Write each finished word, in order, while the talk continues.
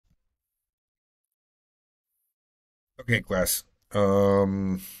Okay, class.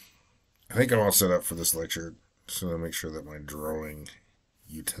 I think I'm all set up for this lecture. So I'll make sure that my drawing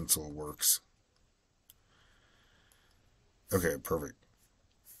utensil works. Okay, perfect.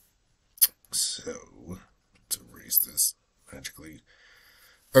 So let's erase this magically.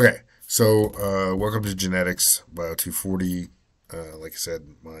 Okay, so welcome to Genetics Bio 240. Like I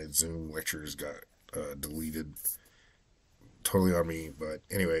said, my Zoom lectures got deleted. Totally on me, but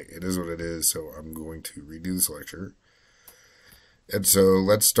anyway, it is what it is. So I'm going to redo this lecture. And so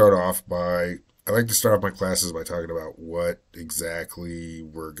let's start off by, I like to start off my classes by talking about what exactly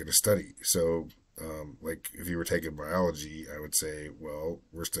we're going to study. So, like if you were taking biology, I would say, well,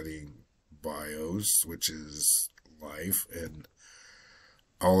 we're studying bios, which is life, and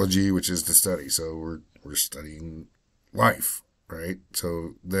ology, which is to study. So we're studying life, right?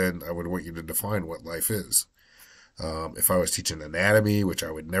 So then I would want you to define what life is. If I was teaching anatomy, which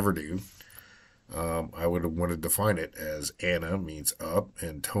I would never do, I would want to define it as ana means up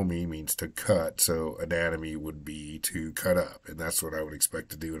and tomi means to cut. So anatomy would be to cut up, and that's what I would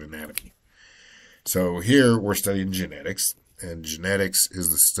expect to do in anatomy. So here we're studying genetics, and genetics is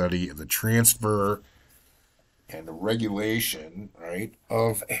the study of the transfer and the regulation, right,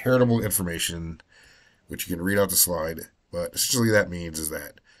 of heritable information, which you can read out the slide. But essentially, that means is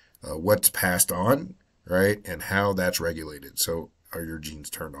that what's passed on, right, and how that's regulated. So are your genes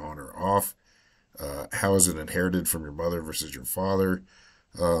turned on or off? How is it inherited from your mother versus your father?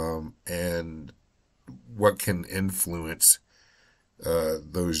 And what can influence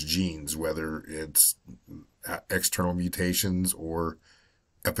those genes, whether it's external mutations or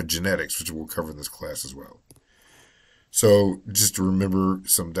epigenetics, which we'll cover in this class as well. So just to remember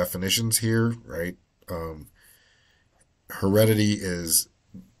some definitions here, right? Heredity is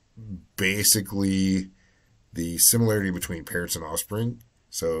basically the similarity between parents and offspring.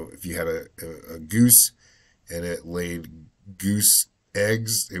 So if you had a goose and it laid goose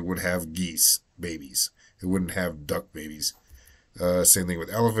eggs, it would have geese babies. It wouldn't have duck babies. Same thing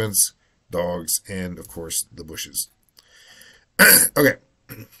with elephants, dogs, and of course the bushes. Okay.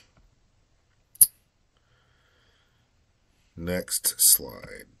 Next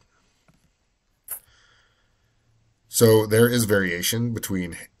slide. So there is variation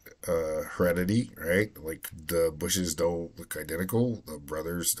between heredity, right? Like the bushes don't look identical, the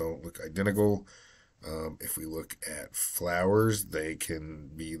brothers don't look identical. If we look at flowers, they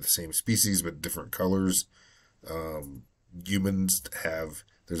can be the same species but different colors. Humans have,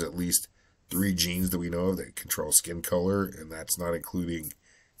 there's at least 3 genes that we know of that control skin color, and that's not including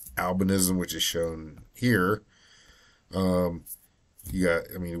albinism, which is shown here. You got,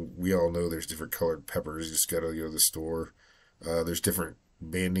 I mean, we all know there's different colored peppers. You just got to go to the store. There's different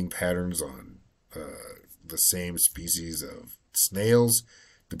banding patterns on the same species of snails,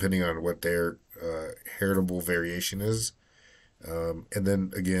 depending on what their heritable variation is. And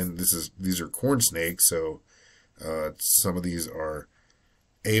then again, these are corn snakes, so some of these are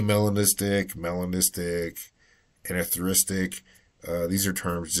amelanistic, melanistic, anarthristic. These are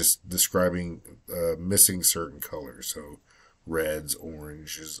terms just describing missing certain colors, so reds,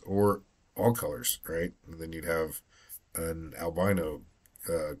 oranges, or all colors, right? And then you'd have an albino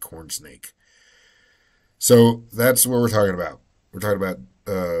corn snake. So that's what we're talking about. We're talking about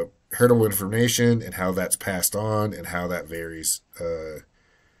heritable information and how that's passed on and how that varies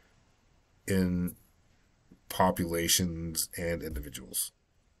in populations and individuals.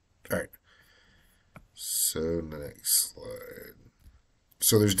 All right. So next slide.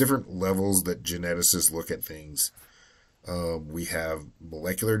 So there's different levels that geneticists look at things. We have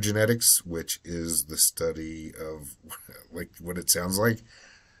molecular genetics, which is the study of, like what it sounds like,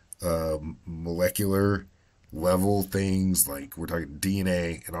 molecular level things, like we're talking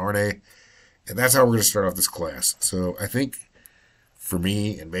DNA and RNA, and that's how we're going to start off this class. So I think for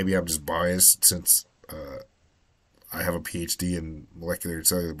me, and maybe I'm just biased since I have a PhD in molecular and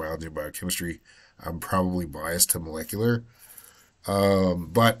cellular biology and biochemistry, I'm probably biased to molecular.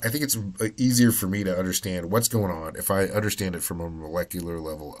 But I think it's easier for me to understand what's going on if I understand it from a molecular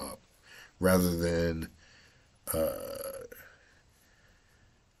level up, rather than,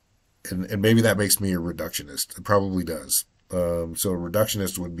 and maybe that makes me a reductionist. It probably does. So a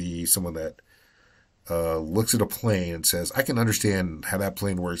reductionist would be someone that looks at a plane and says, I can understand how that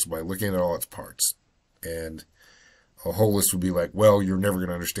plane works by looking at all its parts. And a holist would be like, well, you're never going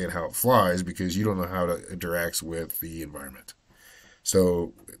to understand how it flies because you don't know how it interacts with the environment.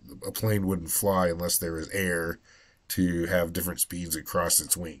 So a plane wouldn't fly unless there was air to have different speeds across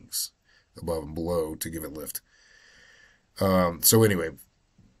its wings, above and below, to give it lift. So anyway,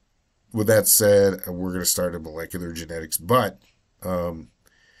 with that said, we're going to start in molecular genetics. But, and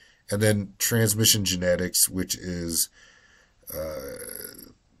And then transmission genetics, which is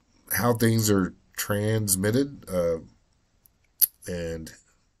how things are transmitted. And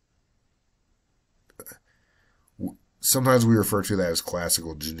sometimes we refer to that as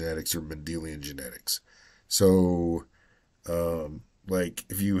classical genetics or Mendelian genetics. So, like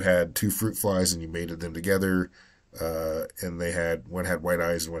if you had two fruit flies and you mated them together, and they had one had white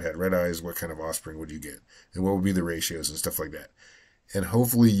eyes and one had red eyes, what kind of offspring would you get? And what would be the ratios and stuff like that? And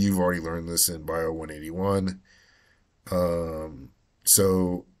hopefully you've already learned this in Bio 181.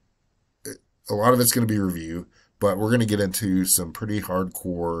 So a lot of it's going to be review, but we're going to get into some pretty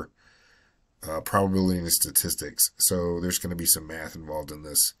hardcore probability and statistics. So there's going to be some math involved in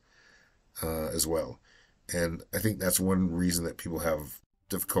this as well. And I think that's one reason that people have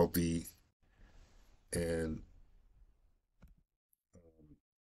difficulty. And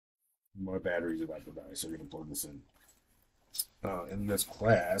my battery's about to die, so we're going to plug this in this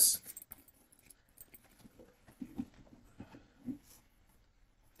class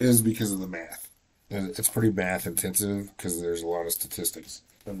is because of the math. And it's pretty math intensive because there's a lot of statistics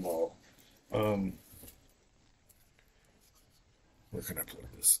involved. Where can I plug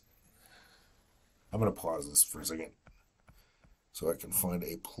this? I'm going to pause this for a second so I can find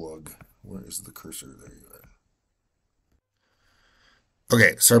a plug. Where is the cursor? There you are.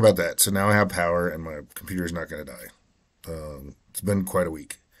 Okay, sorry about that. So now I have power and my computer is not going to die. It's been quite a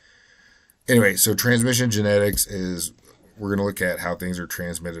week. Anyway, so transmission genetics is we're going to look at how things are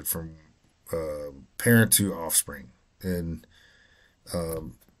transmitted from parent to offspring. And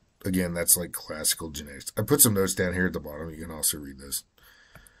again, that's like classical genetics. I put some notes down here at the bottom. You can also read this.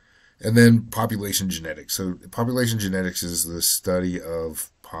 And then population genetics. So population genetics is the study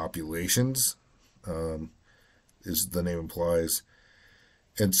of populations, as the name implies.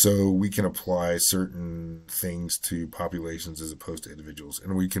 And so we can apply certain things to populations as opposed to individuals.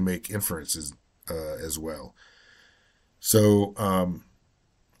 And we can make inferences as well. So, and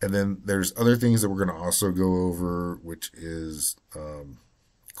then there's other things that we're going to also go over, which is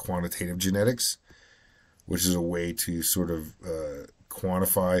quantitative genetics, which is a way to sort of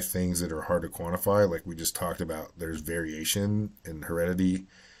quantify things that are hard to quantify. Like we just talked about, there's variation in heredity.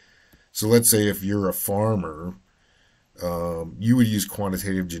 So let's say if you're a farmer, you would use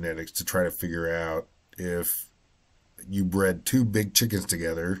quantitative genetics to try to figure out if you bred two big chickens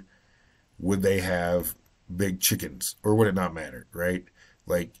together, would they have big chickens or would it not matter, right?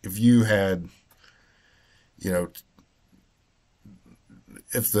 Like if you had, you know,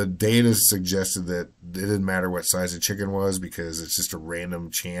 if the data suggested that it didn't matter what size the chicken was because it's just a random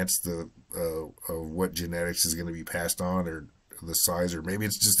chance of what genetics is going to be passed on or the size, or maybe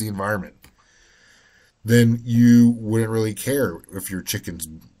it's just the environment, then you wouldn't really care if your chickens,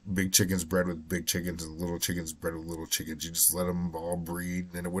 big chickens bred with big chickens and little chickens bred with little chickens. You just let them all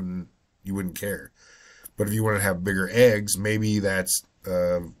breed and you wouldn't care. But if you want to have bigger eggs, maybe that's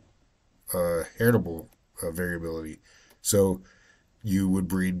heritable variability. So you would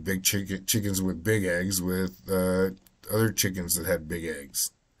breed big chickens with big eggs with other chickens that had big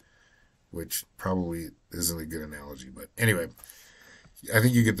eggs, which probably isn't a good analogy. But anyway, I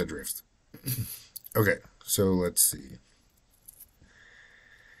think you get the drift. Okay, so let's see.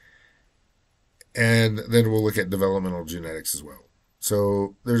 And then we'll look at developmental genetics as well.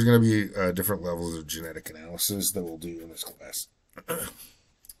 So there's going to be different levels of genetic analysis that we'll do in this class.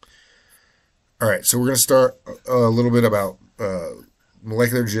 All right, so we're going to start a little bit about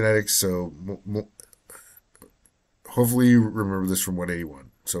molecular genetics. So hopefully you remember this from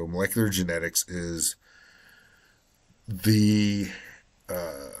 181. So molecular genetics is the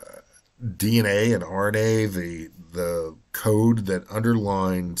DNA and RNA, the code that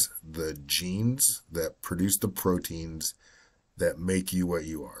underlines the genes that produce the proteins that make you what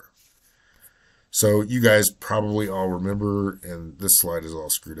you are. So you guys probably all remember, and this slide is all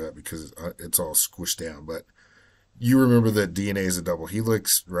screwed up because it's all squished down, but you remember that DNA is a double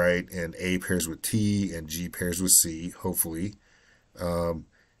helix, right? And A pairs with T and G pairs with C, hopefully.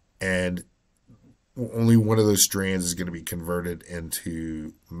 And only one of those strands is going to be converted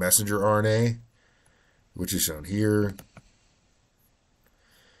into messenger RNA, which is shown here.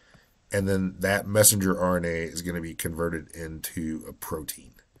 And then that messenger RNA is going to be converted into a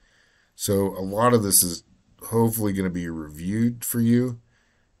protein. So a lot of this is hopefully going to be reviewed for you.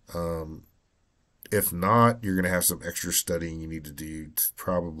 If not, you're going to have some extra studying you need to do to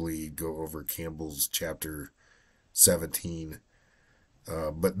probably go over Campbell's chapter 17.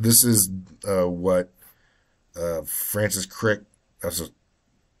 But this is what Francis Crick, was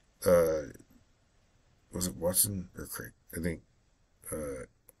it Watson or Crick? I think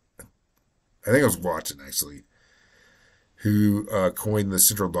it was Watson, actually, who coined the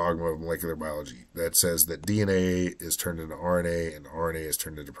central dogma of molecular biology that says that DNA is turned into RNA and RNA is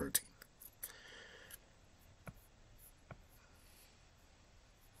turned into protein.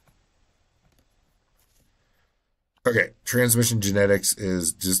 Okay, transmission genetics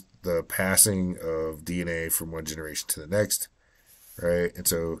is just the passing of DNA from one generation to the next, right? And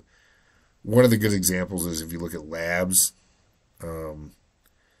so one of the good examples is if you look at labs.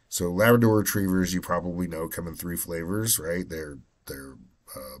 So Labrador retrievers, you probably know, come in three flavors, right? They're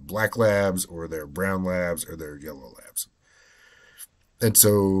black labs, or they're brown labs, or they're yellow labs. And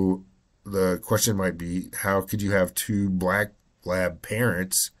so the question might be, how could you have two black lab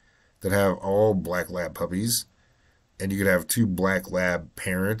parents that have all black lab puppies, and you could have two black lab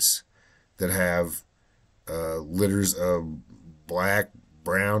parents that have litters of black,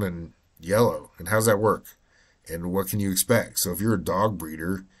 brown, and yellow? And how's that work? And what can you expect? So if you're a dog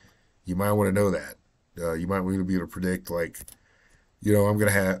breeder, you might want to know that. You might want to be able to predict, like, I'm going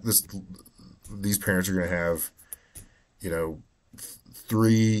to have this. These parents are going to have,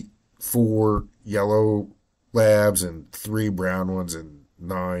 3, 4 yellow labs and 3 brown ones and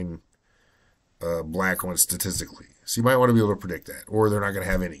 9 black ones statistically. So you might want to be able to predict that, or they're not going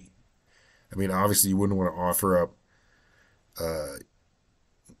to have any. I mean, obviously, you wouldn't want to offer up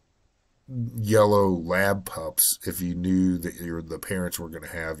yellow lab pups if you knew that the parents were going to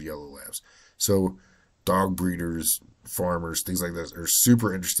have yellow labs. So dog breeders, farmers, things like this are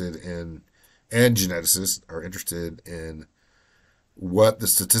super interested in, and geneticists are interested in, what the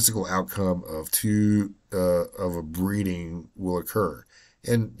statistical outcome of a breeding will occur.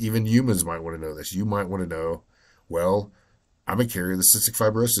 And even humans might want to know this. You might want to know, well, I'm a carrier of the cystic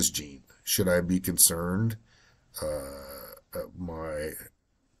fibrosis gene. Should I be concerned? My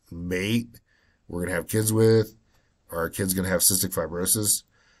mate we're going to have kids with, are our kids going to have cystic fibrosis?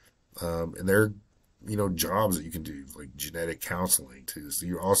 And there are, jobs that you can do, like genetic counseling too. So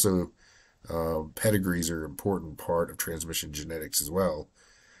you also, pedigrees are an important part of transmission genetics as well.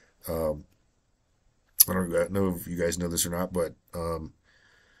 I don't know if you guys know this or not, but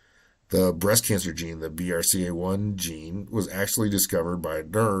the breast cancer gene, the BRCA1 gene, was actually discovered by a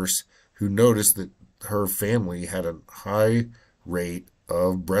nurse who noticed that her family had a high rate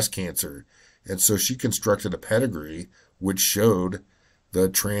of breast cancer. And so she constructed a pedigree which showed the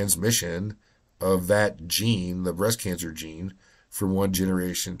transmission of that gene, the breast cancer gene, from one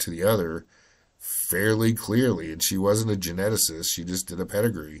generation to the other fairly clearly. And she wasn't a geneticist. She just did a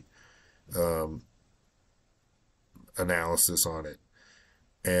pedigree analysis on it.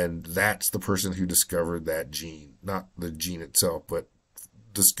 And that's the person who discovered that gene, not the gene itself, but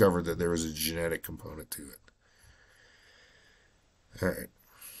discovered that there was a genetic component to it. All right.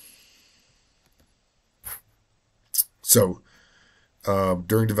 So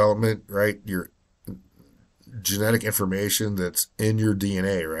during development, right, your genetic information that's in your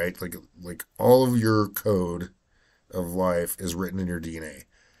DNA, right, like all of your code of life is written in your DNA,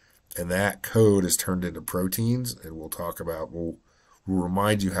 and that code is turned into proteins, and we'll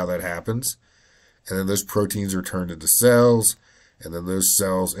remind you how that happens. And then those proteins are turned into cells, and then those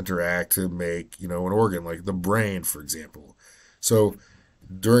cells interact to make, an organ, like the brain, for example. So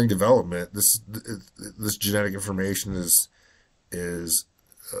during development, this genetic information is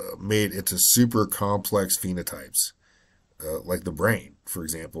made into super complex phenotypes, like the brain, for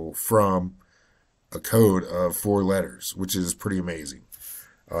example, from a code of 4 letters, which is pretty amazing.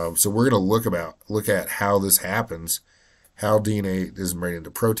 So we're going to look at how this happens, how DNA is made into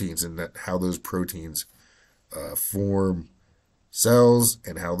proteins, and how those proteins form cells,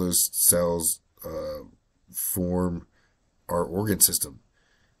 and how those cells form our organ system.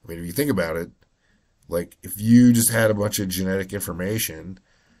 I mean, if you think about it, like if you just had a bunch of genetic information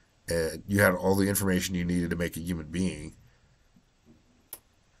and you had all the information you needed to make a human being,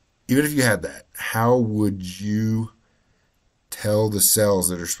 even if you had that, how would you tell the cells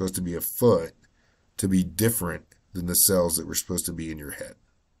that are supposed to be a foot to be different than the cells that were supposed to be in your head?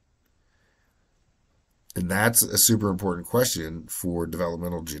 And that's a super important question for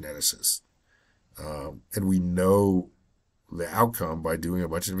developmental geneticists. And we know the outcome by doing a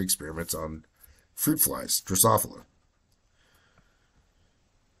bunch of experiments on fruit flies, Drosophila.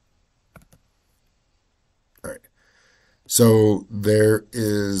 All right. So there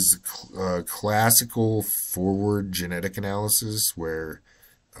is classical forward genetic analysis where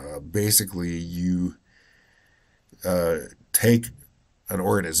basically you take an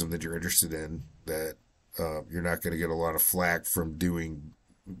organism that you're interested in that you're not going to get a lot of flack from doing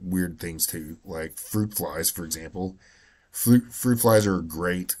weird things to, like fruit flies, for example. Fruit flies are a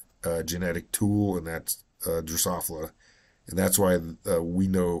great genetic tool, and that's Drosophila, and that's why we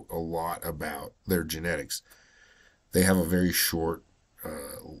know a lot about their genetics. they have a very short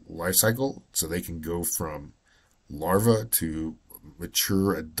life cycle, so they can go from larva to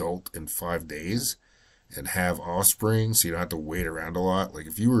mature adult in 5 days and have offspring, so you don't have to wait around a lot. Like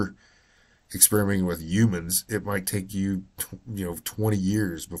if you were experimenting with humans, it might take you, 20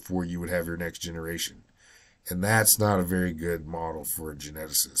 years before you would have your next generation. And that's not a very good model for a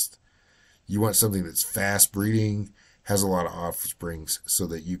geneticist. You want something that's fast breeding, has a lot of offsprings, so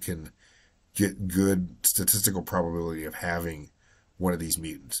that you can get good statistical probability of having one of these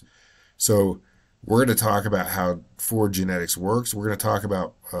mutants. So we're going to talk about how forward genetics works. We're going to talk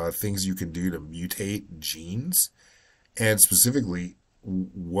about things you can do to mutate genes, and specifically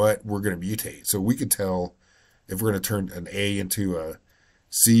what we're going to mutate. So we could tell if we're going to turn an A into a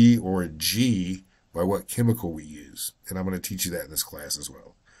C or a G by what chemical we use. And I'm going to teach you that in this class as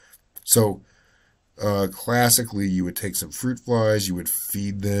well. So classically, you would take some fruit flies, you would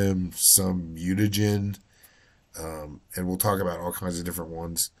feed them some mutagen, and we'll talk about all kinds of different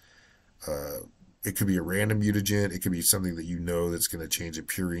ones. It could be a random mutagen. It could be something that you know that's going to change a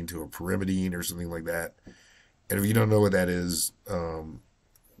purine to a pyrimidine or something like that. And if you don't know what that is,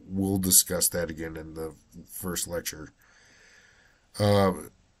 we'll discuss that again in the first lecture.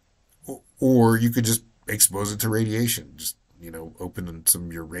 Or you could just expose it to radiation. Just, open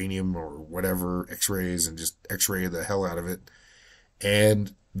some uranium or whatever, x-rays, and just x-ray the hell out of it.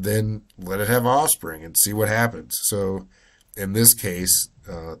 And then let it have offspring and see what happens. So in this case,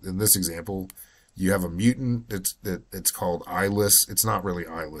 in this example, you have a mutant it's called eyeless. It's not really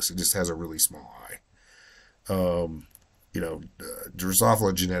eyeless. It just has a really small eye. Drosophila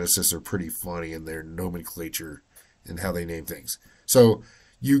geneticists are pretty funny in their nomenclature and how they name things. So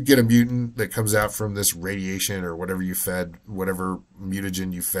you get a mutant that comes out from this radiation or whatever you fed, whatever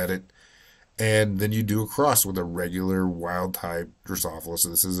mutagen you fed it, and then you do a cross with a regular wild type Drosophila. So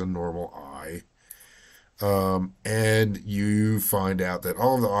this is a normal eye. And you find out that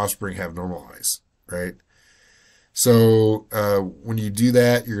all of the offspring have normal eyes, right? So when you do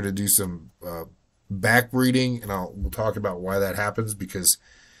that, you're going to do some backbreeding, and we'll talk about why that happens, because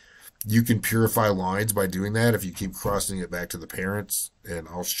you can purify lines by doing that if you keep crossing it back to the parents, and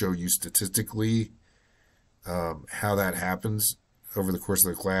I'll show you statistically how that happens over the course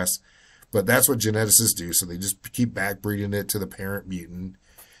of the class. But that's what geneticists do, so they just keep backbreeding it to the parent mutant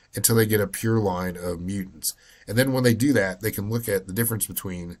until they get a pure line of mutants. And then when they do that, they can look at the difference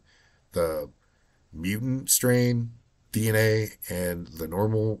between the mutant strain DNA and the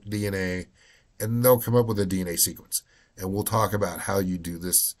normal DNA, and they'll come up with a DNA sequence. And we'll talk about how you do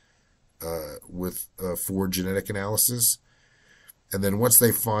this with forward genetic analysis. And then once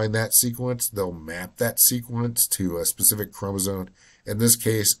they find that sequence, they'll map that sequence to a specific chromosome. In this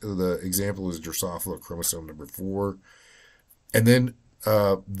case, the example is Drosophila chromosome number 4. And then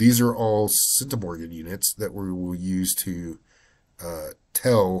these are all centimorgan units that we will use to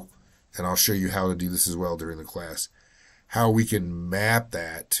tell, and I'll show you how to do this as well during the class, how we can map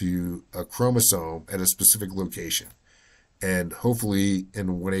that to a chromosome at a specific location. And hopefully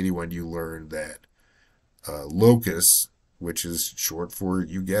in 181 you learned that locus, which is short for,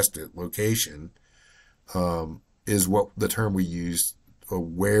 you guessed it, location, is what the term we use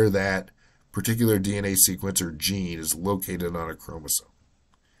where that particular DNA sequence or gene is located on a chromosome.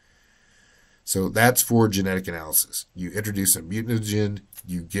 So that's for genetic analysis. You introduce a mutagen,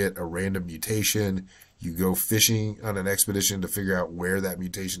 you get a random mutation, you go fishing on an expedition to figure out where that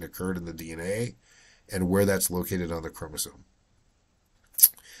mutation occurred in the DNA and where that's located on the chromosome.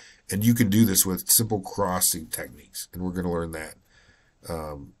 And you can do this with simple crossing techniques, and we're going to learn that.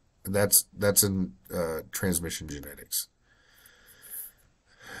 That's in transmission genetics.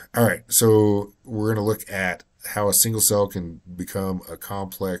 All right, so we're going to look at how a single cell can become a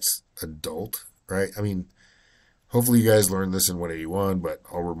complex adult, right? I mean, hopefully you guys learned this in 181, but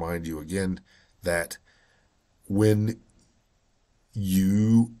I'll remind you again that when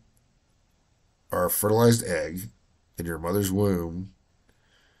you are a fertilized egg in your mother's womb,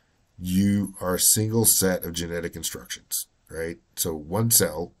 you are a single set of genetic instructions, right? So one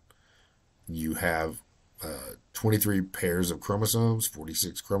cell, you have 23 pairs of chromosomes,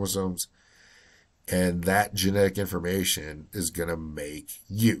 46 chromosomes, and that genetic information is going to make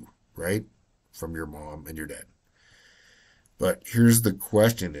you, right? From your mom and your dad. But here's the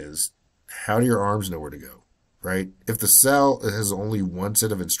question is, how do your arms know where to go, right? If the cell has only one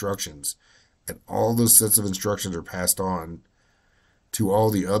set of instructions and all those sets of instructions are passed on to all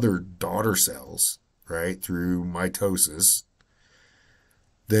the other daughter cells, right, through mitosis,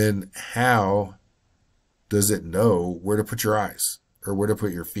 then how does it know where to put your eyes or where to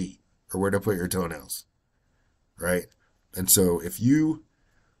put your feet or where to put your toenails, right? And so if you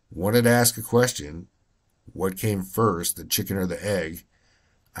wanted to ask a question, what came first, the chicken or the egg,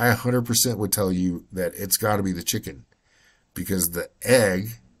 I 100% would tell you that it's got to be the chicken, because the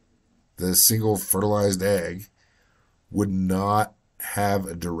egg, the single fertilized egg, would not have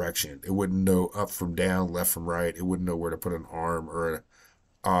a direction. It wouldn't know up from down, left from right. It wouldn't know where to put an arm or an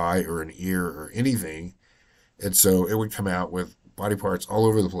eye or an ear or anything. And so it would come out with body parts all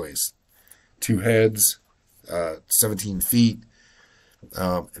over the place. 2 heads, 17 feet.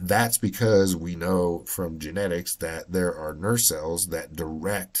 That's because we know from genetics that there are nerve cells that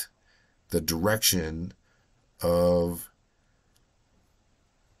direct the direction of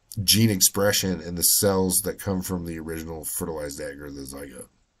gene expression in the cells that come from the original fertilized egg or the zygote.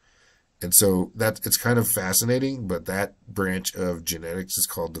 And so it's kind of fascinating, but that branch of genetics is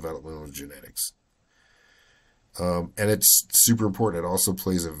called developmental genetics. And it's super important. It also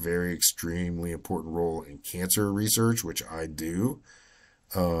plays a very extremely important role in cancer research, which I do.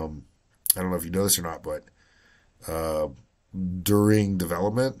 I don't know if you know this or not, but during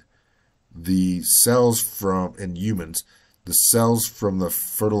development, the cells in humans, the cells from the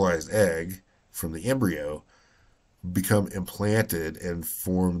fertilized egg, from the embryo, become implanted and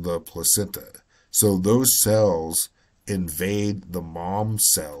form the placenta. So those cells invade the mom's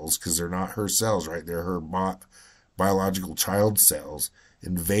cells, because they're not her cells, right? They're her biological child cells,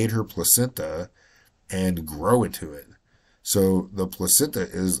 invade her placenta and grow into it. So the placenta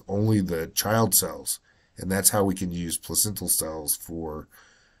is only the child cells, and that's how we can use placental cells for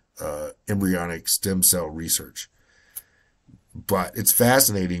embryonic stem cell research. But it's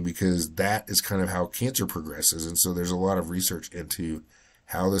fascinating because that is kind of how cancer progresses. And so there's a lot of research into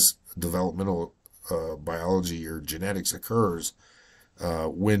how this developmental biology or genetics occurs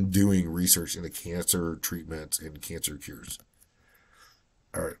when doing research into cancer treatments and cancer cures.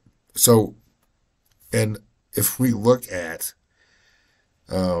 All right. So, and if we look at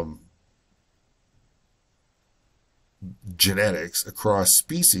genetics across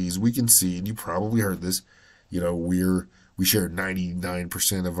species, we can see, and you probably heard this, we share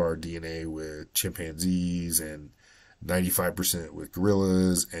 99% of our DNA with chimpanzees and 95% with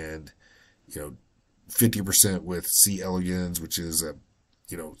gorillas and 50% with C. elegans, which is a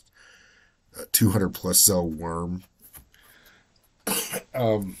 200 plus cell worm.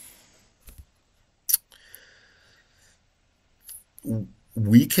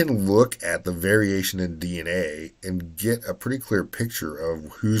 We can look at the variation in DNA and get a pretty clear picture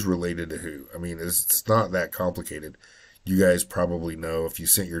of who's related to who. I mean, it's not that complicated. You guys probably know, if you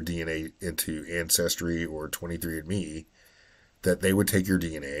sent your DNA into Ancestry or 23andMe, that they would take your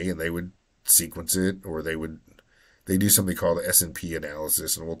DNA and they would sequence it, or they do something called S&P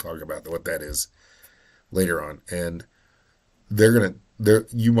analysis, and we'll talk about what that is later on. And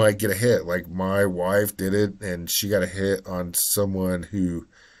you might get a hit. Like my wife did it, and she got a hit on someone who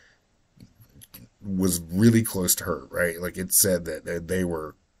was really close to her, right? Like it said that they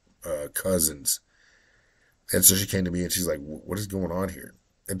were cousins. And so she came to me and she's like, what is going on here?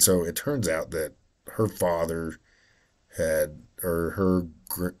 And so it turns out that her father had, or her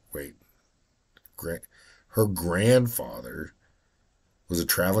grandfather was a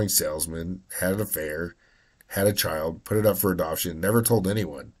traveling salesman, had an affair, had a child, put it up for adoption, never told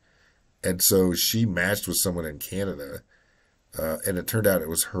anyone. And so she matched with someone in Canada, and it turned out it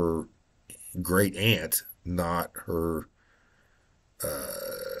was her great aunt, not her,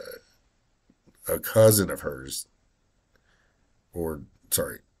 a cousin of hers, or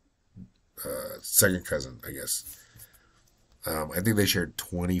sorry, second cousin, I guess. I think they shared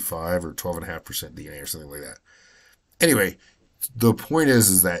 25 or 12.5% DNA or something like that. Anyway, the point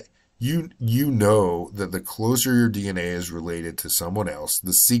is that you know that the closer your DNA is related to someone else,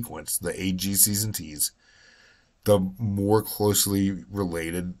 the sequence, the A, G, C's, and T's, the more closely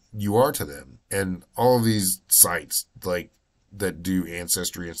related you are to them. And all of these sites like that do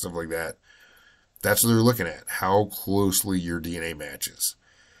Ancestry and stuff like that, that's what they're looking at, how closely your DNA matches.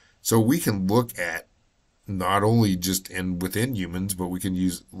 So we can look at not only just within humans, but we can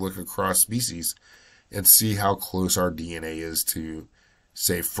look across species and see how close our DNA is to,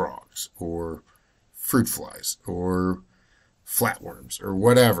 say, frogs or fruit flies or flatworms or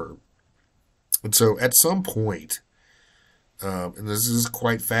whatever. And so at some point, and this is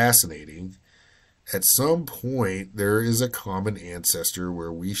quite fascinating, at some point there is a common ancestor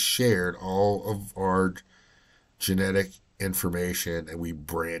where we shared all of our genetic information and we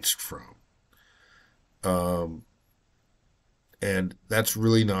branched from. And that's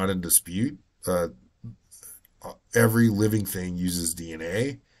really not in dispute. Every living thing uses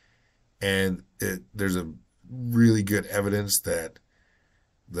DNA, and there's a really good evidence that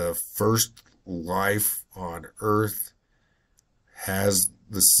the first life on Earth has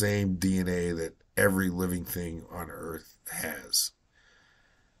the same DNA that every living thing on Earth has.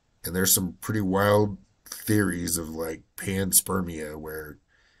 And there's some pretty wild theories of like panspermia, where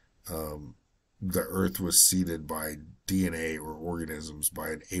the Earth was seeded by DNA or organisms by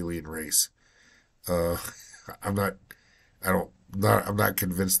an alien race. Uh, I'm not, I'm not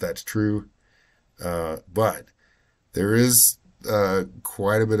convinced that's true. But there is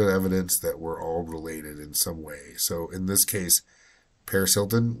quite a bit of evidence that we're all related in some way. So in this case, Paris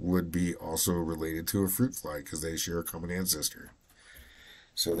Hilton would be also related to a fruit fly because they share a common ancestor.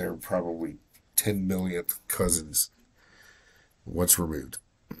 So they're probably 10 millionth cousins once removed.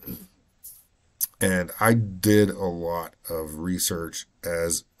 And I did a lot of research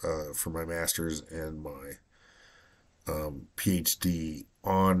as for my master's and my PhD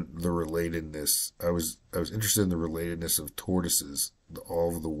on the relatedness. I was interested in the relatedness of tortoises,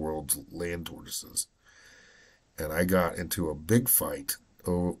 all of the world's land tortoises, and I got into a big fight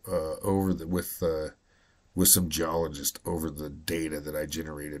with some geologists over the data that I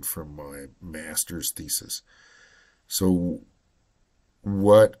generated from my master's thesis. So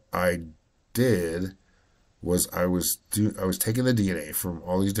what I did was I was taking the DNA from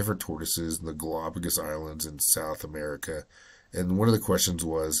all these different tortoises in the Galapagos Islands in South America, and one of the questions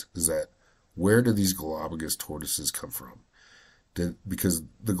is that where did these Galapagos tortoises come from? Because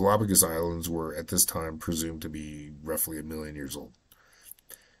the Galapagos Islands were at this time presumed to be roughly 1 million years old,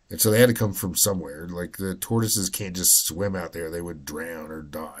 and so they had to come from somewhere. Like the tortoises can't just swim out there; they would drown or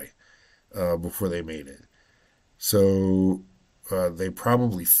die before they made it. So they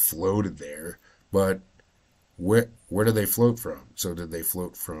probably floated there, but where did they float from? So did they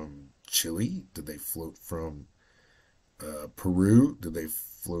float from Chile? Did they float from Peru? Did they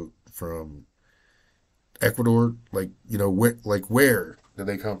float from Ecuador? Like, where did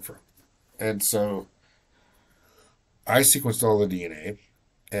they come from? And so I sequenced all the DNA,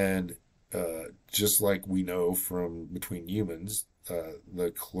 and just like we know from between humans,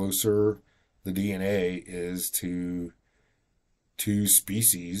 the closer the DNA is to two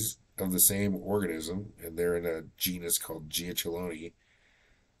species of the same organism, and they're in a genus called Giacchiloni,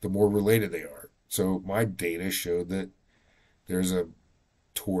 the more related they are. So my data showed that there's a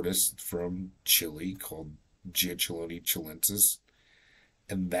tortoise from Chile called Giacchiloni chilensis,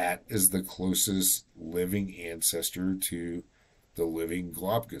 and that is the closest living ancestor to the living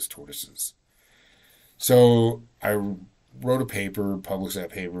Galapagos tortoises. So I wrote a paper, published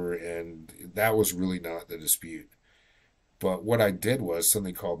that paper, and that was really not the dispute. But what I did was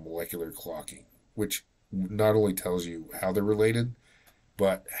something called molecular clocking, which not only tells you how they're related,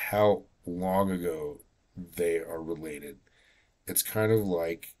 but how long ago they are related. It's kind of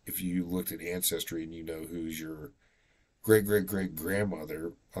like if you looked at Ancestry and you know who's your great great great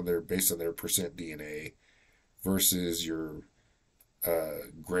grandmother based on their percent DNA versus your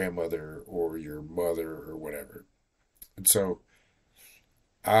grandmother or your mother or whatever. And so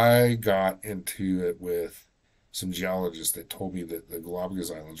I got into it with some geologists that told me that the Galapagos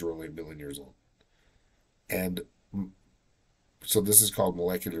Islands were only 1 million years old. And so this is called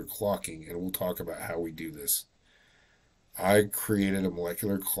molecular clocking, and we'll talk about how we do this. I created a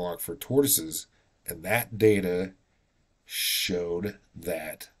molecular clock for tortoises, and that data showed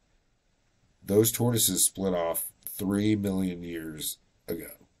that those tortoises split off 3 million years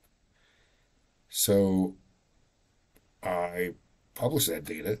ago. So I published that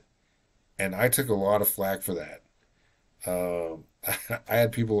data, and I took a lot of flack for that. I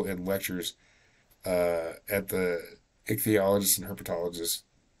had people in lectures at the Ichthyologist and Herpetologist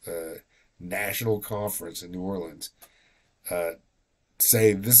National Conference in New Orleans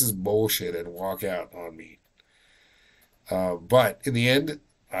say this is bullshit and walk out on me. But in the end,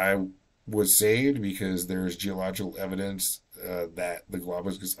 I was saved because there's geological evidence that the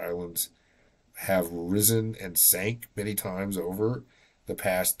Galapagos Islands have risen and sank many times over the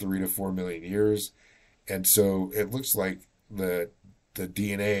past 3 to 4 million years. And so it looks like the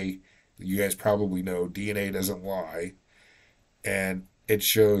DNA, you guys probably know, DNA doesn't lie. And it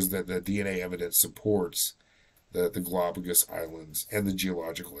shows that the DNA evidence supports the Galapagos Islands and the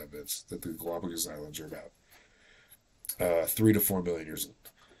geological evidence that the Galapagos Islands are about 3 to 4 million years old.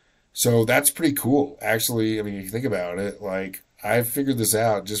 So that's pretty cool. Actually, I mean, if you think about it, like I figured this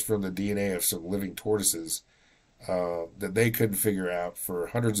out just from the DNA of some living tortoises that they couldn't figure out for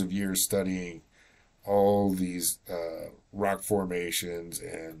hundreds of years studying all these rock formations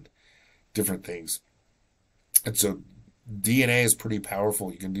and different things. And so DNA is pretty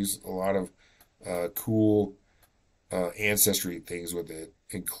powerful. You can do a lot of cool ancestry things with it,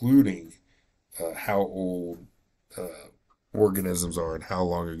 including how old organisms are and how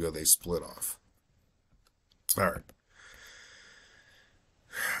long ago they split off. All right.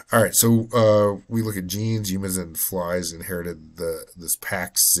 All right, so we look at genes. Humans and flies inherited this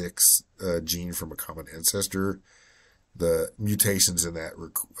PAX6 gene from a common ancestor. The mutations in that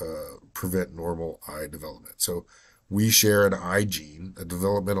prevent normal eye development. So we share an eye gene, a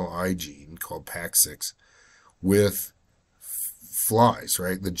developmental eye gene called PAX6 with flies,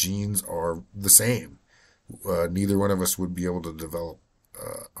 right? The genes are the same. Neither one of us would be able to develop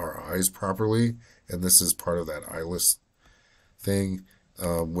our eyes properly, and this is part of that eyeless thing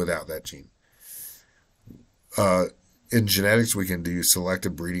without that gene. In genetics, we can do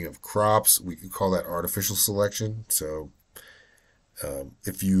selective breeding of crops. We can call that artificial selection. So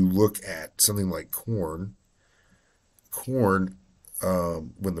if you look at something like corn,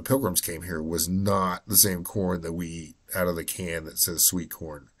 when the Pilgrims came here, was not the same corn that we eat out of the can that says sweet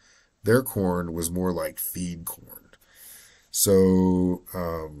corn. Their corn was more like feed corn. So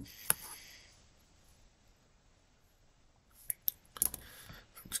I'm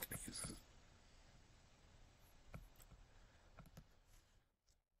just going to use this.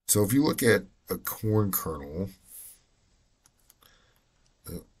 So if you look at a corn kernel,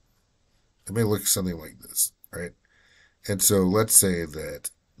 it may look something like this, right? And so let's say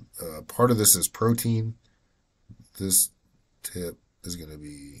that part of this is protein. This tip is going to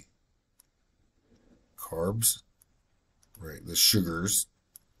be carbs, right? The sugars.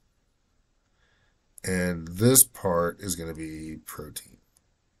 And this part is going to be protein,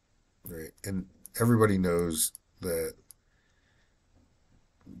 right? And everybody knows that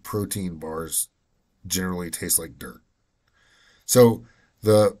protein bars generally taste like dirt. So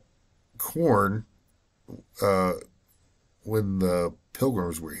the corn, when the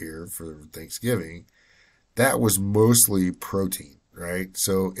Pilgrims were here for Thanksgiving, that was mostly protein, right?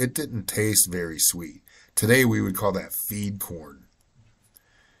 So it didn't taste very sweet. Today we would call that feed corn.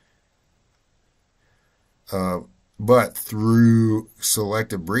 But through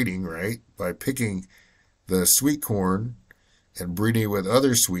selective breeding, right, by picking the sweet corn and breeding it with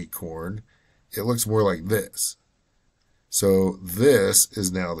other sweet corn, it looks more like this. So this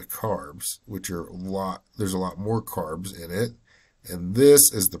is now the carbs, which are there's a lot more carbs in it. And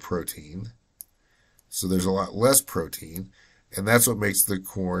this is the protein. So there's a lot less protein. And that's what makes the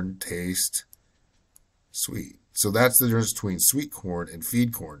corn taste sweet. So that's the difference between sweet corn and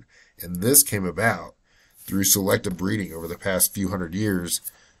feed corn. And this came about through selective breeding over the past few hundred years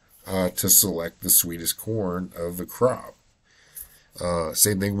to select the sweetest corn of the crop.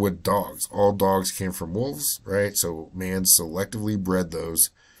 Same thing with dogs. All dogs came from wolves, right? So man selectively bred those.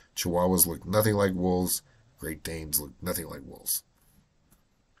 Chihuahuas look nothing like wolves. Great Danes look nothing like wolves.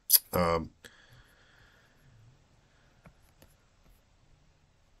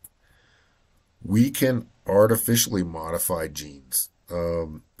 We can artificially modify genes,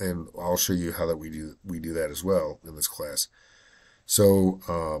 and I'll show you how that we do that as well in this class.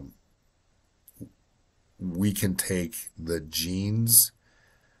 So we can take the genes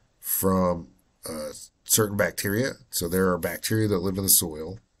from certain bacteria. So there are bacteria that live in the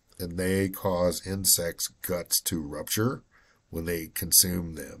soil, and they cause insects' guts to rupture when they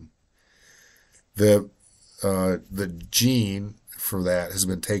consume them. The gene for that has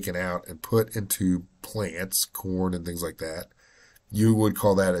been taken out and put into plants, corn and things like that. You would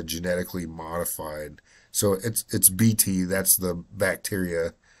call that a genetically modified. So it's BT. That's the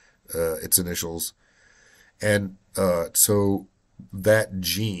bacteria, its initials. And so that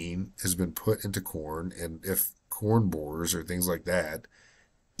gene has been put into corn, and if corn borers or things like that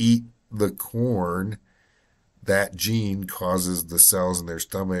eat the corn, that gene causes the cells in their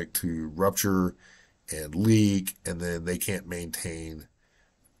stomach to rupture and leak, and then they can't maintain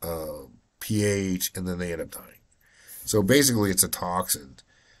pH, and then they end up dying. So basically it's a toxin.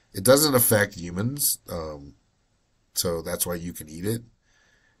 It doesn't affect humans, so that's why you can eat it.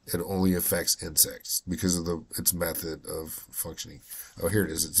 It only affects insects because of its method of functioning. Oh, here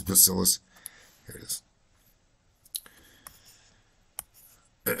it is. It's bacillus. Here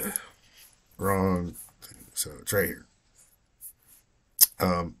it is. Wrong thing. So it's right here.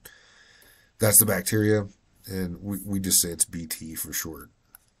 That's the bacteria, and we just say it's BT for short.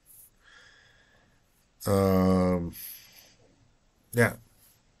 Yeah.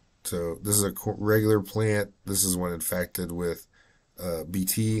 So this is a regular plant. This is one infected with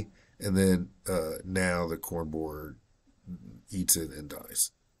BT, and then now the corn borer eats it and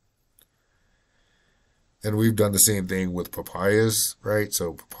dies. And we've done the same thing with papayas, right?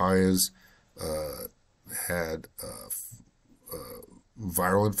 So papayas had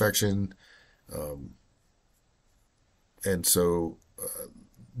viral infection, and so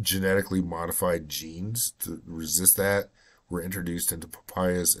genetically modified genes to resist that were introduced into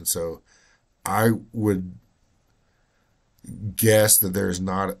papayas. And so I would guess that there is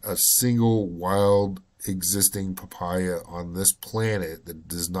not a single wild existing papaya on this planet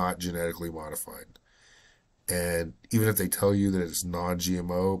that is not genetically modified. And even if they tell you that it's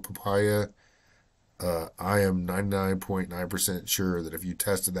non-GMO papaya, I am 99.9% sure that if you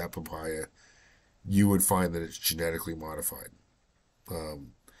tested that papaya, you would find that it's genetically modified.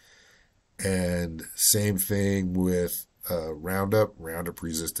 Um, and same thing with Roundup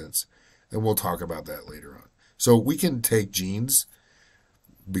resistance. And we'll talk about that later on. So we can take genes,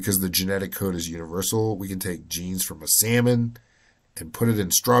 because the genetic code is universal. We can take genes from a salmon and put it in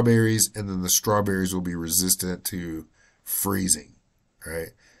strawberries, and then the strawberries will be resistant to freezing, right?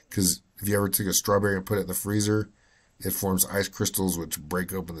 Because if you ever took a strawberry and put it in the freezer, it forms ice crystals which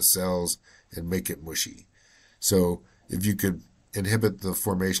break open the cells and make it mushy. So if you could inhibit the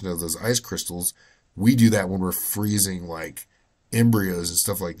formation of those ice crystals, we do that when we're freezing like embryos and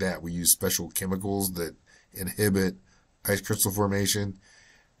stuff like that. We use special chemicals that inhibit ice crystal formation.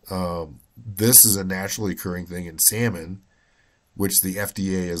 This is a naturally occurring thing in salmon, which the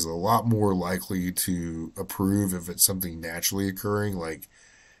FDA is a lot more likely to approve if it's something naturally occurring. Like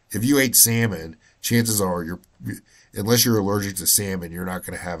if you ate salmon, chances are unless you're allergic to salmon, you're not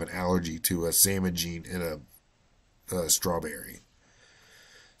going to have an allergy to a salmon gene in a strawberry.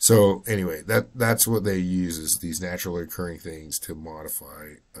 So anyway, that's what they use, is these naturally occurring things to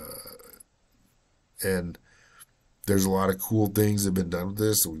modify. And there's a lot of cool things that have been done with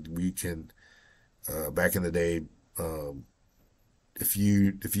this. We can, back in the day, if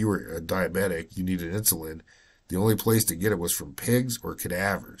you were a diabetic, you needed insulin. The only place to get it was from pigs or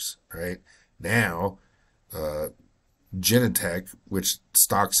cadavers, right? Now, Genentech, which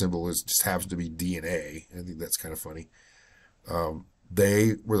stock symbol is just happens to be DNA. I think that's kind of funny.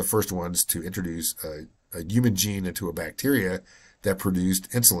 They were the first ones to introduce a human gene into a bacteria that produced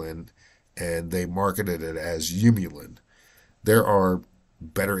insulin, and they marketed it as Humulin. There are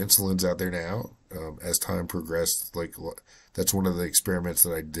better insulins out there now. As time progressed, like that's one of the experiments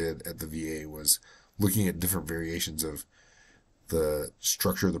that I did at the VA, was looking at different variations of the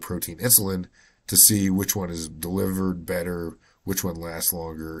structure of the protein insulin to see which one is delivered better, which one lasts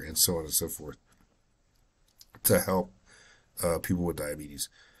longer, and so on and so forth, to help people with diabetes.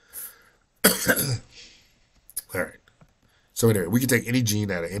 All right. So anyway, we can take any gene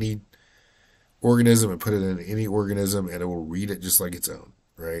out of any organism and put it in any organism, and it will read it just like its own,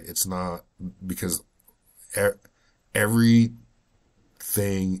 right? It's not, because every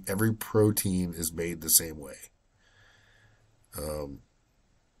protein is made the same way,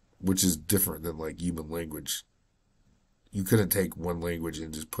 which is different than like human language. You couldn't take one language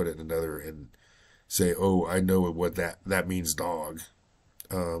and just put it in another and say, oh, I know what that means, dog.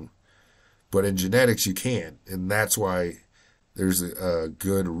 But in genetics, you can, and that's why there's a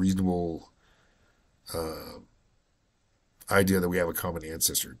good, reasonable idea that we have a common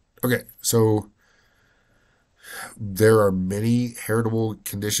ancestor. Okay, so there are many heritable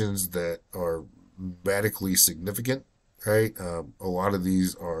conditions that are medically significant, right? A lot of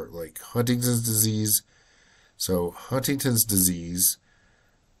these are like Huntington's disease. So Huntington's disease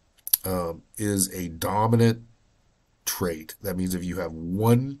is a dominant trait. That means if you have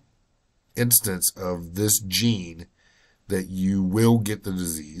one instance of this gene, that you will get the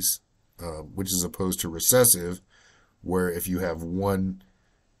disease, which is opposed to recessive, where if you have one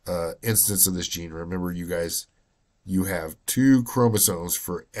instance of this gene, remember you guys, you have 2 chromosomes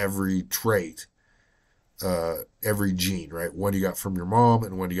for every trait, every gene, right? One you got from your mom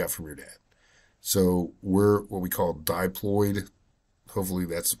and one you got from your dad. So we're what we call diploid. Hopefully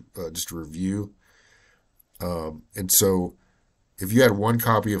that's just a review. And so if you had one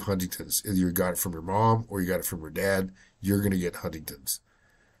copy of Huntington's, either you got it from your mom or you got it from your dad, you're going to get Huntington's.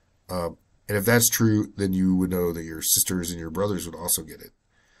 And if that's true, then you would know that your sisters and your brothers would also get it.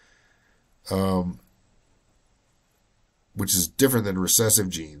 Which is different than recessive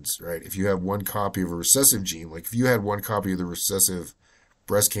genes, right? If you have one copy of a recessive gene, like if you had one copy of the recessive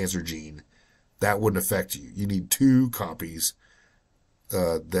breast cancer gene, that wouldn't affect you. You need 2 copies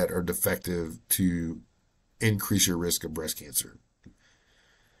that are defective to increase your risk of breast cancer,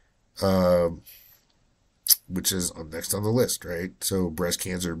 which is next on the list, right? So breast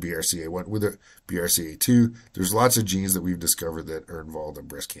cancer, BRCA1 with it, BRCA2. There's lots of genes that we've discovered that are involved in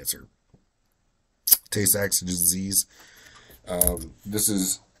breast cancer. Tay-Sachs disease. This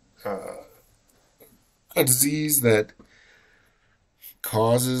is a disease that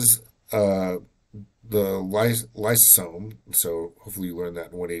causes the lysosome. So hopefully you learned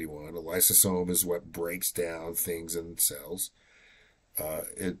that in 181. A lysosome is what breaks down things in cells.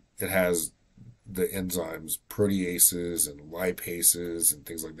 It has the enzymes proteases and lipases and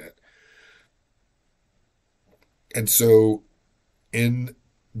things like that. And so in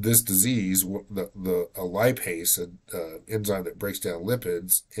this disease, the a lipase, an enzyme that breaks down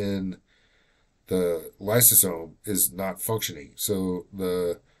lipids in the lysosome, is not functioning. So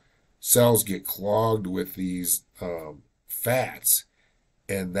the cells get clogged with these fats,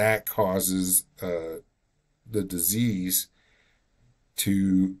 and that causes the disease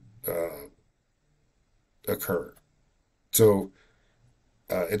to occur. So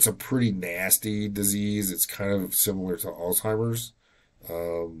it's a pretty nasty disease. It's kind of similar to Alzheimer's.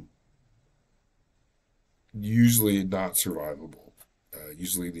 Um, Usually not survivable.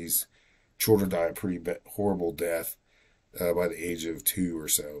 Usually these children die a pretty horrible death by the age of 2 or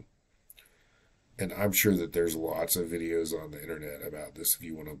so. And I'm sure that there's lots of videos on the internet about this if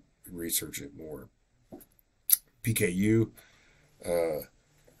you want to research it more. PKU, uh,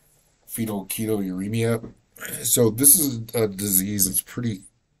 fetal ketouremia. So this is a disease that's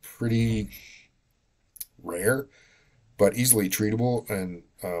pretty rare, but easily treatable. And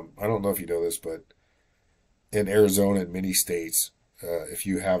I don't know if you know this, but in Arizona and many states, if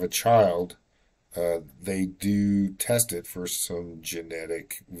you have a child, they do test it for some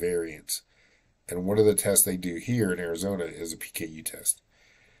genetic variants. And one of the tests they do here in Arizona is a PKU test.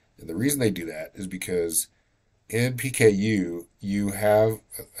 And the reason they do that is because in PKU, you have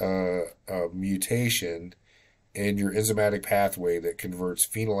a mutation in your enzymatic pathway that converts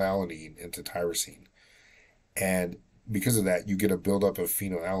phenylalanine into tyrosine. And because of that, you get a buildup of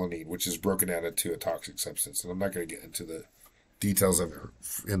phenylalanine, which is broken down into a toxic substance. And I'm not going to get into the details of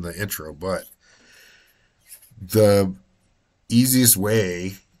it in the intro, but the easiest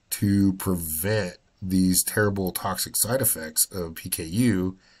way to prevent these terrible toxic side effects of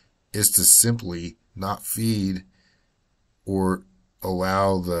PKU is to simply not feed or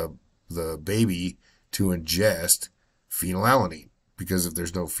allow the baby to ingest phenylalanine. Because if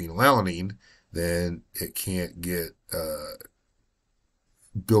there's no phenylalanine, then it can't get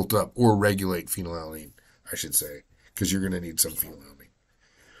built up or regulate phenylalanine, I should say, because you're going to need some phenylalanine.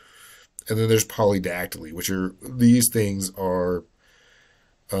 And then there's polydactyly, which are these things are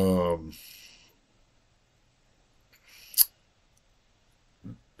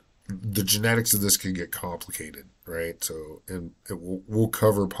the genetics of this can get complicated, right? So, and we'll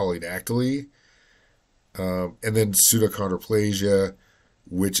cover polydactyly, and then pseudochondroplasia,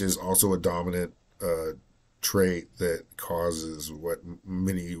 which is also a dominant trait that causes what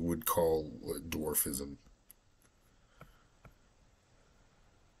many would call dwarfism.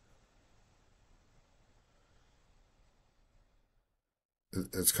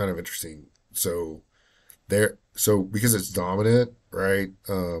 It's kind of interesting. So because it's dominant, right?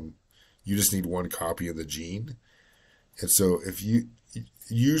 You just need one copy of the gene, and so if you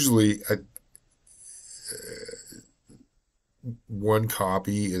usually one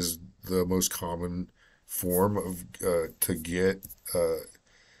copy is the most common form of to get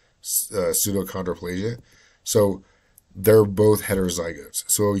pseudochondroplasia. So they're both heterozygotes.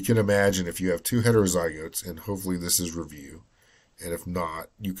 So you can imagine if you have two heterozygotes, and hopefully this is review, and if not,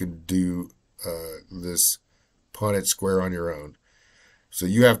 you can do this Punnett square on your own. So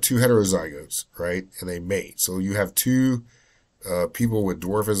you have two heterozygotes, right? And they mate. So you have two people with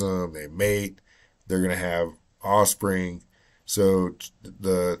dwarfism, they mate, they're going to have offspring. So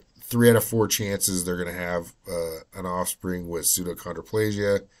the 3 out of 4 chances they're going to have an offspring with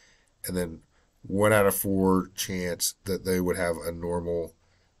pseudochondroplasia, and then 1 out of 4 chance that they would have a normal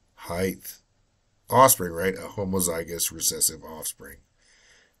height offspring, right? A homozygous recessive offspring.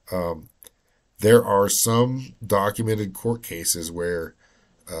 There are some documented court cases where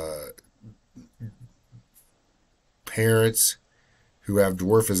parents who have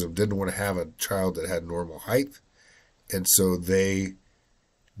dwarfism didn't want to have a child that had normal height, and so they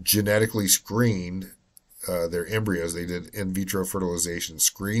genetically screened their embryos. They did in vitro fertilization,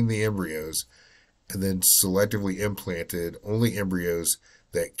 screened the embryos, and then selectively implanted only embryos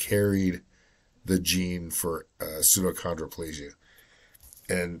that carried the gene for pseudochondroplasia.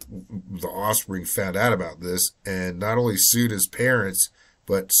 And the offspring found out about this and not only sued his parents,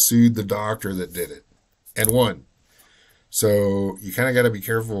 but sued the doctor that did it and won. So you kind of got to be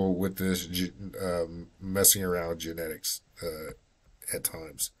careful with this messing around genetics at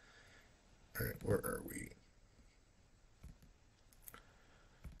times. All right, where are we?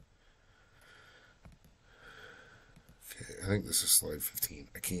 Okay, I think this is slide 15.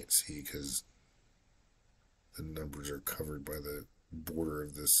 I can't see because the numbers are covered by the border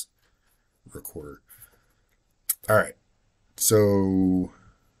of this recorder. All right, so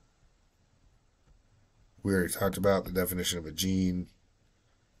we already talked about the definition of a gene.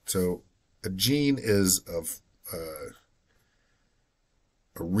 So a gene is a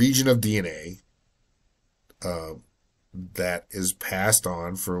region of DNA that is passed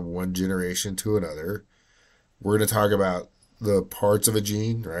on from one generation to another. We're going to talk about the parts of a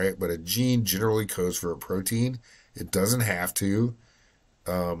gene, right? But a gene generally codes for a protein. It doesn't have to.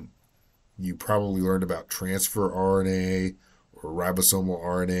 You probably learned about transfer RNA or ribosomal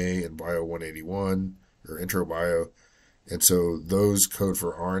RNA in Bio 181 or Intro Bio. And so those code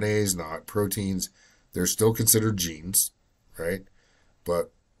for RNAs, not proteins. They're still considered genes, right?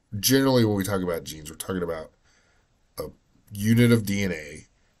 But generally, when we talk about genes, we're talking about a unit of DNA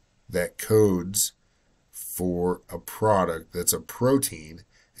that codes for a product that's a protein,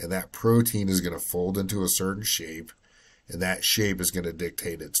 and that protein is going to fold into a certain shape, and that shape is going to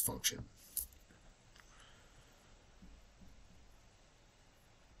dictate its function.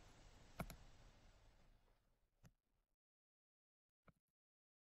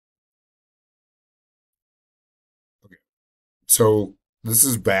 Okay. So this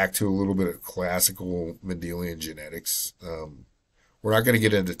is back to a little bit of classical Mendelian genetics. We're not going to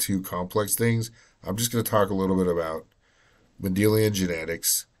get into too complex things. I'm just going to talk a little bit about Mendelian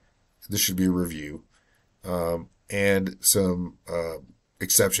genetics. This should be a review, and some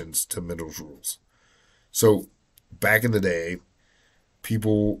exceptions to Mendel's rules. So back in the day,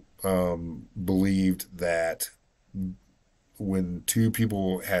 people believed that when two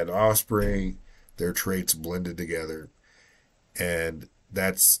people had offspring, their traits blended together, and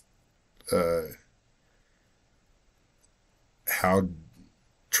that's uh, how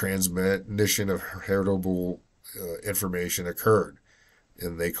transmission of heritable information occurred,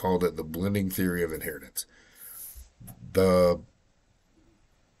 and they called it the blending theory of inheritance. The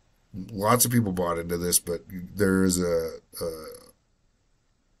Lots of people bought into this, but there is a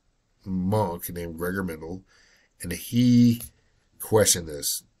monk named Gregor Mendel, and he questioned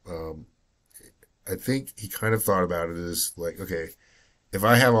this. I think he kind of thought about it as like, okay, if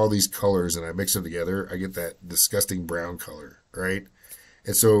I have all these colors and I mix them together, I get that disgusting brown color, right?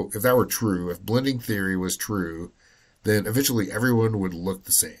 And so if that were true, if blending theory was true, then eventually everyone would look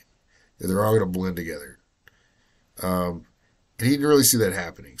the same. They're all going to blend together. And he didn't really see that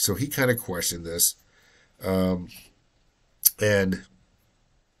happening. So he kind of questioned this. And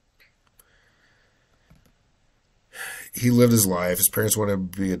he lived his life. His parents wanted him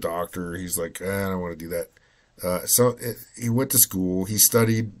to be a doctor. He's like, I don't want to do that. So he went to school. He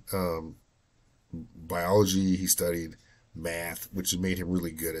studied biology. He studied math, which made him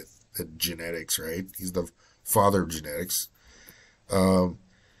really good at genetics, right? He's the father of genetics.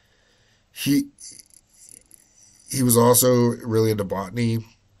 He he was also really into botany,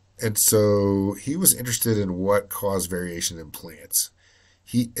 and so he was interested in what caused variation in plants.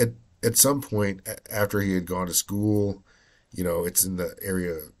 He at some point after he had gone to school, it's in the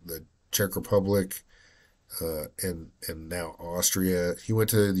area, the Czech Republic, and now Austria. He went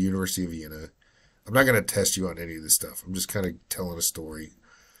to the University of Vienna. I'm not going to test you on any of this stuff. I'm just kind of telling a story.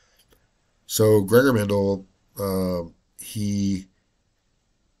 So Gregor Mendel, he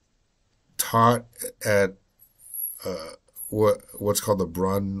taught at what's called the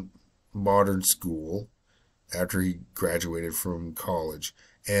Brunn Modern School after he graduated from college,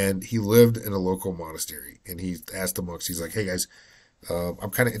 and he lived in a local monastery. And he asked the monks, he's like, "Hey guys, I'm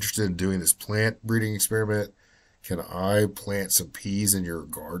kind of interested in doing this plant breeding experiment. Can I plant some peas in your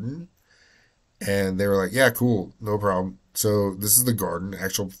garden?" And they were like, "Yeah, cool, no problem." So this is the garden,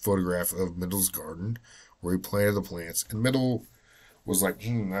 actual photograph of Mendel's garden where he planted the plants. And Mendel was like,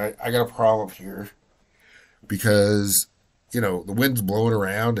 I got a problem here because, the wind's blowing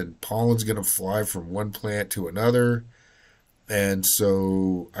around and pollen's going to fly from one plant to another. And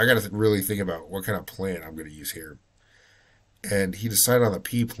so I got to really think about what kind of plant I'm going to use here. And he decided on the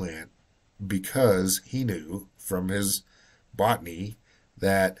pea plant because he knew from his botany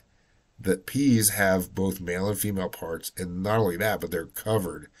that peas have both male and female parts, and not only that, but they're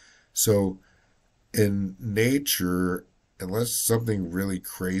covered. So in nature, unless something really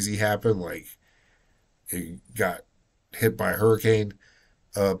crazy happened, like it got hit by a hurricane,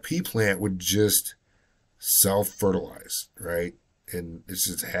 a pea plant would just self-fertilize, right? And it's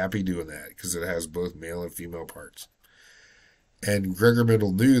just happy doing that because it has both male and female parts. And Gregor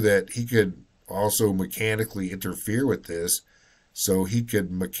Mendel knew that he could also mechanically interfere with this, so he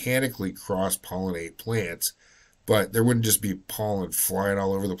could mechanically cross-pollinate plants, but there wouldn't just be pollen flying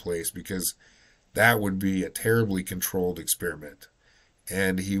all over the place because that would be a terribly controlled experiment.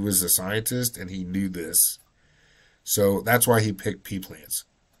 And he was a scientist and he knew this. So that's why he picked pea plants.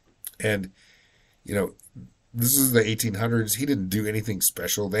 And, this is the 1800s. He didn't do anything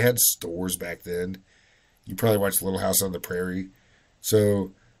special. They had stores back then. You probably watched Little House on the Prairie.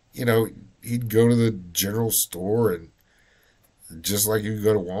 So, he'd go to the general store and just like you could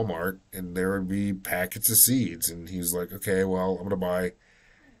go to Walmart and there would be packets of seeds. And he was like, okay, well, I'm going to buy,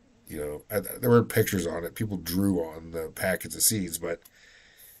 there were pictures on it. People drew on the packets of seeds, but,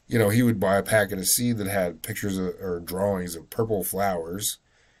 he would buy a packet of seed that had pictures or drawings of purple flowers.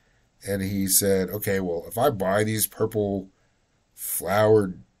 And he said, okay, well, if I buy these purple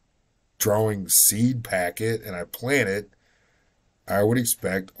flowered drawing seed packet and I plant it, I would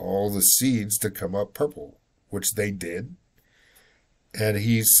expect all the seeds to come up purple, which they did. And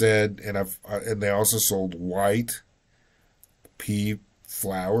he said, and they also sold white pea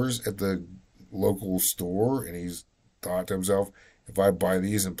flowers at the local store. And he's thought to himself, if I buy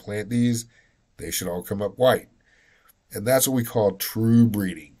these and plant these, they should all come up white. And that's what we call true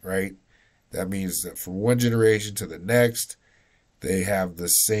breeding, right? That means that from one generation to the next, they have the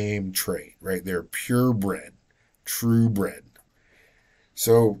same trait, right? They're purebred, true bred.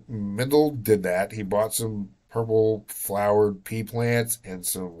 So Mendel did that. He bought some purple flowered pea plants and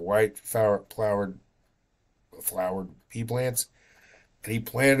some white flowered pea plants, and he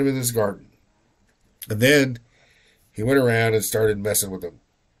planted them in his garden. And then he went around and started messing with them.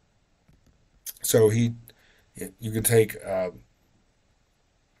 So you could take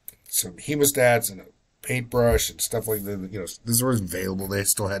some hemostats and a paintbrush and stuff like that. This was available. They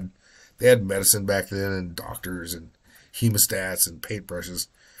had medicine back then and doctors and hemostats and paintbrushes.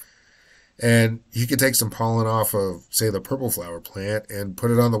 And he could take some pollen off of, say, the purple flower plant and put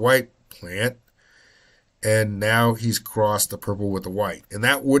it on the white plant. And now he's crossed the purple with the white. And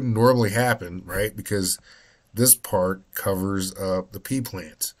that wouldn't normally happen, right? Because this part covers up the pea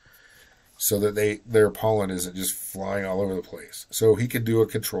plants so that their pollen isn't just flying all over the place. So he could do a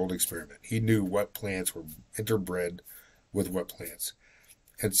controlled experiment. He knew what plants were interbred with what plants.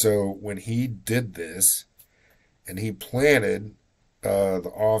 And so when he did this, and he planted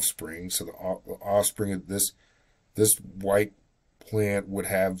the offspring, so the offspring of this white plant would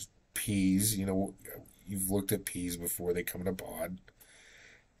have peas. You've looked at peas before, they come in a pod.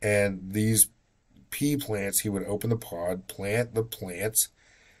 And these pea plants, he would open the pod, plant the plants,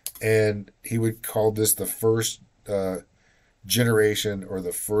 and he would call this the first generation, or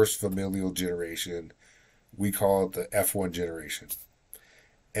the first familial generation. We call it the F1 generation.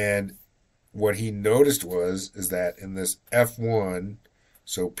 And what he noticed is that in this F1,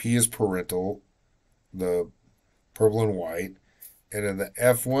 so P is parental, the purple and white, and in the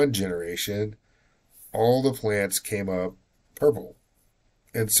F1 generation, all the plants came up purple.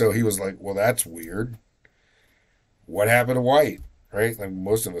 And so he was like, well, that's weird. What happened to white? Right? Like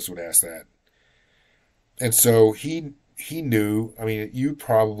most of us would ask that. And so he knew, you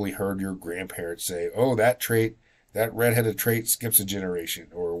probably heard your grandparents say, oh, that redheaded trait skips a generation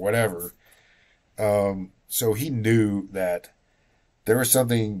or whatever. So he knew that there was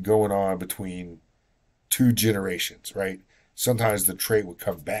something going on between two generations, right? Sometimes the trait would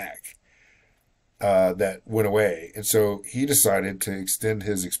come back that went away. And so he decided to extend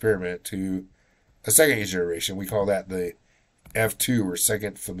his experiment to a second generation. We call that the F2, or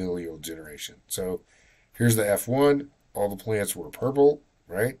second familial generation. So here's the F1. All the plants were purple,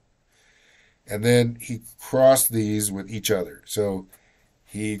 right? And then he crossed these with each other. So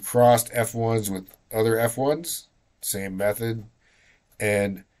he crossed F1s with other F1s, same method,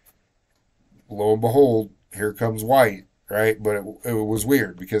 and lo and behold, here comes white, right? But it was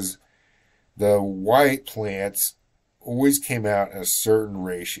weird because the white plants always came out at a certain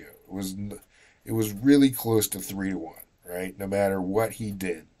ratio. It was really close to 3-to-1, right? No matter what he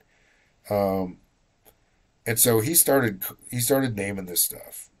did. And so he started naming this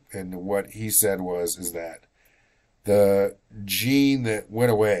stuff. And what he said is that the gene that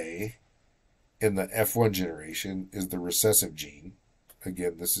went away in the F1 generation is the recessive gene.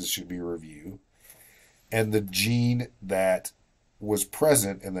 Again, should be a review. And the gene that was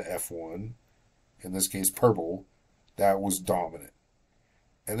present in the F1, in this case purple, that was dominant.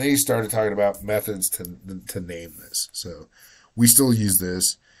 And then he started talking about methods to name this. So we still use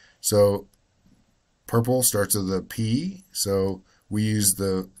this. So purple starts with a P. So we use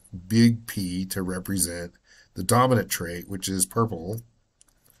the big P to represent the dominant trait, which is purple.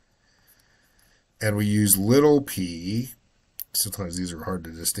 And we use little p, sometimes these are hard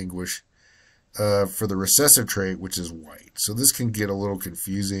to distinguish, for the recessive trait, which is white. So this can get a little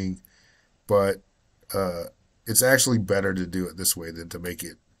confusing, but it's actually better to do it this way than to make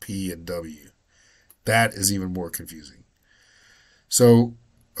it P and W. That is even more confusing. So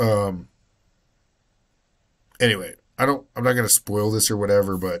anyway, I'm not going to spoil this or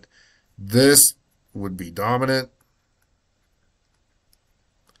whatever, but this would be dominant,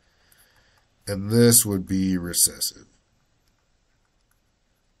 and this would be recessive.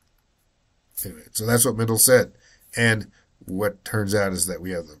 Anyway, so that's what Mendel said. And what turns out is that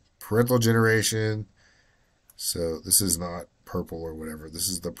we have the parental generation. So this is not purple or whatever. This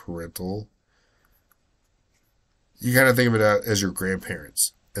is the parental. You kind of think of it as your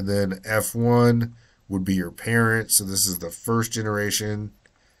grandparents. And then F1 would be your parents. So this is the first generation.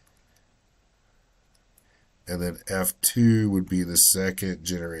 And then F2 would be the second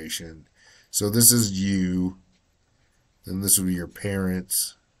generation. So this is you. Then this would be your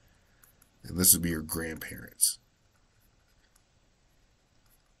parents. And this would be your grandparents.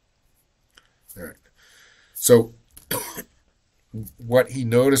 All right. So what he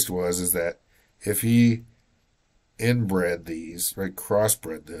noticed is that if he inbred these, right,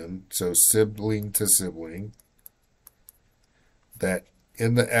 crossbred them, so sibling to sibling, that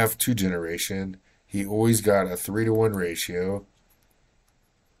in the F2 generation, he always got a 3-to-1 ratio,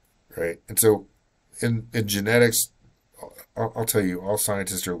 right? And so in genetics, I'll tell you, all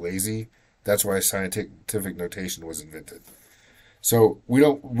scientists are lazy. That's why scientific notation was invented. So we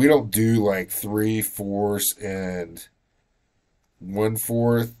don't do like 3/4 and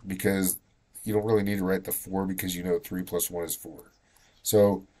 1/4 because you don't really need to write the 4 because you know 3 plus 1 is 4.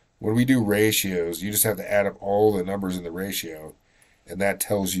 So when we do ratios, you just have to add up all the numbers in the ratio, and that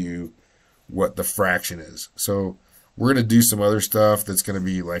tells you what the fraction is. So we're going to do some other stuff that's going to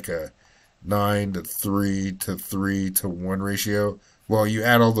be like a 9 to 3 to 3 to 1 ratio. Well, you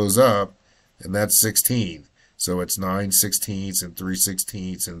add all those up, and that's 16. So it's 9/16 and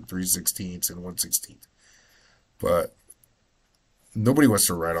 3/16 and 3/16 and 1/16. But nobody wants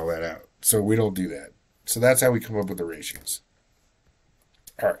to write all that out. So we don't do that. So that's how we come up with the ratios.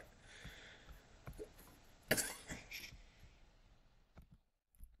 All right.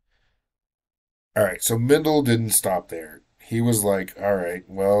 All right. So Mendel didn't stop there. He was like, all right,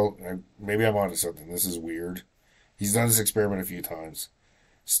 well, maybe I'm onto something. This is weird. He's done this experiment a few times.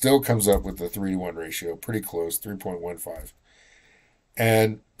 Still comes up with the 3-to-1 ratio, pretty close, 3.15.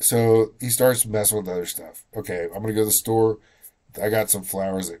 And so he starts messing with other stuff. Okay, I'm going to go to the store. I got some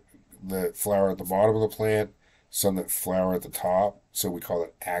flowers that flower at the bottom of the plant, some that flower at the top. So we call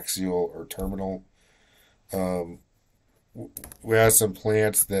it axial or terminal. Um, we have some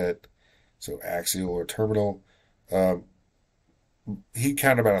plants that, so axial or terminal. Um, he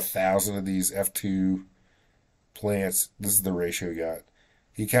counted about 1,000 of these F2 plants. This is the ratio he got.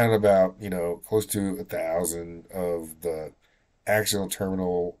 He counted about, close to 1,000 of the axial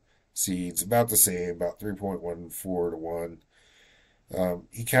terminal seeds, about the same, about 3.14 to 1.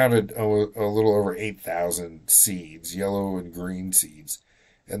 He counted a little over 8,000 seeds, yellow and green seeds.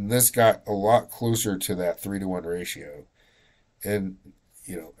 And this got a lot closer to that 3-to-1 ratio. And,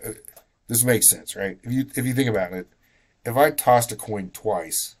 this makes sense, right? If you think about it, if I tossed a coin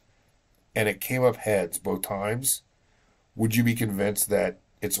twice and it came up heads both times, would you be convinced that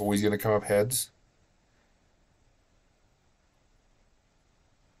it's always going to come up heads?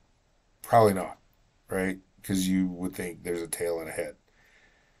 Probably not, right? Because you would think there's a tail and a head.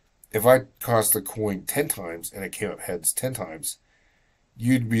 If I tossed the coin 10 times and it came up heads 10 times,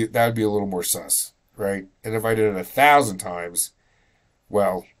 that would be a little more sus, right? And if I did it 1,000 times,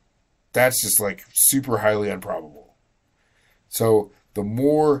 well, that's just like super highly improbable. So the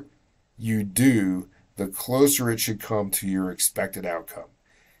more you do, the closer it should come to your expected outcome.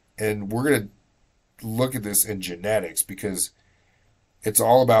 And we're going to look at this in genetics because it's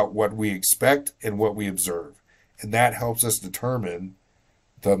all about what we expect and what we observe. And that helps us determine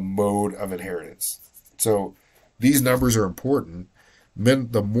the mode of inheritance. So these numbers are important.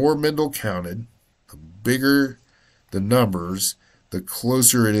 The more Mendel counted, the bigger the numbers, the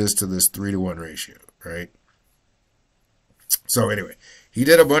closer it is to this 3-to-1 ratio, right? So anyway, he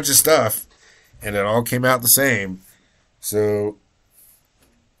did a bunch of stuff and it all came out the same. So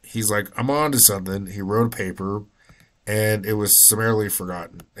he's like, I'm on to something. He wrote a paper and it was summarily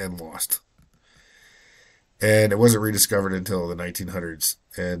forgotten and lost. And it wasn't rediscovered until the 1900s.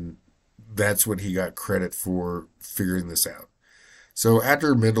 And that's when he got credit for figuring this out. So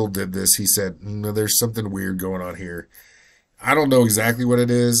after Mendel did this, he said, no, there's something weird going on here. I don't know exactly what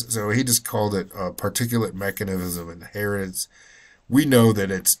it is. So he just called it a particulate mechanism of inheritance. We know that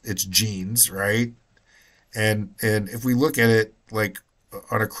it's genes, right? And if we look at it like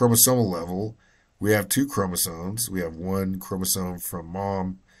on a chromosomal level, we have 2 chromosomes. We have 1 chromosome from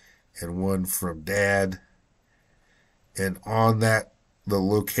mom and 1 from dad. And on that, the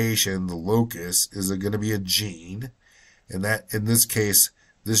location, the locus, is going to be a gene. And that, in this case,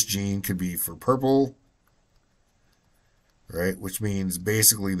 this gene could be for purple, right? Which means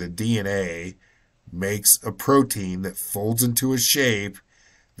basically the DNA makes a protein that folds into a shape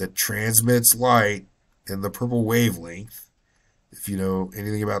that transmits light in the purple wavelength, if you know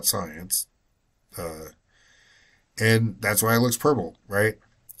anything about science. and that's why it looks purple, right?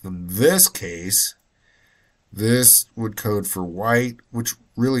 In this case, this would code for white, which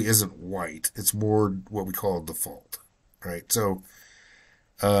really isn't white. It's more what we call default, right? So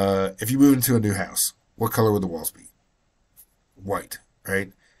if you move into a new house, what color would the walls be? White,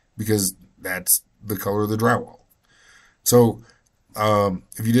 right? Because that's the color of the drywall. So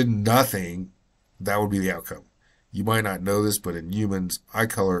if you did nothing, that would be the outcome. You might not know this, but in humans, eye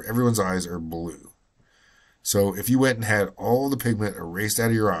color, everyone's eyes are blue. So if you went and had all the pigment erased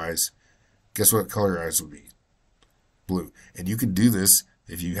out of your eyes, guess what color your eyes would be? Blue. And you can do this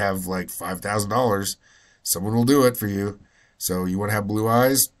if you have like $5,000. Someone will do it for you. So you want to have blue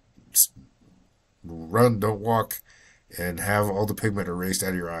eyes? Run, don't walk, and have all the pigment erased out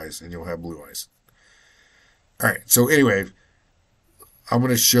of your eyes, and you'll have blue eyes. All right, so anyway, I'm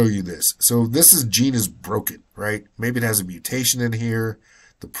going to show you this. So this gene is broken, right? Maybe it has a mutation in here.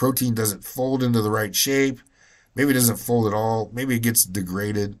 The protein doesn't fold into the right shape. Maybe it doesn't fold at all. Maybe it gets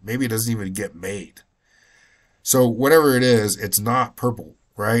degraded. Maybe it doesn't even get made. So whatever it is, it's not purple,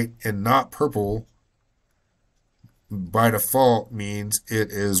 right? And not purple by default means it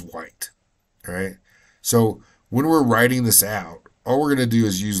is white, right? So when we're writing this out, all we're going to do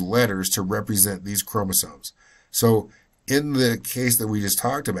is use letters to represent these chromosomes. So in the case that we just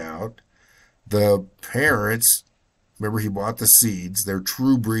talked about, the parents, remember he bought the seeds, they're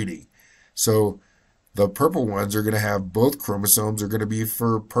true breeding. So the purple ones are going to have both chromosomes are going to be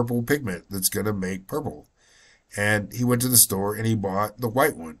for purple pigment that's going to make purple. And he went to the store and he bought the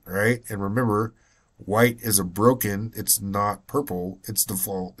white one, right? And remember, white is a broken, it's not purple, its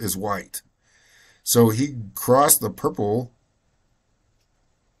default is white. So he crossed the purple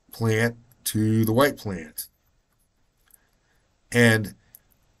plant to the white plant. And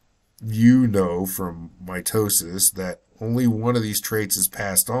you know from mitosis that only one of these traits is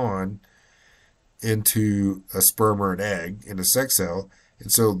passed on into a sperm or an egg in a sex cell.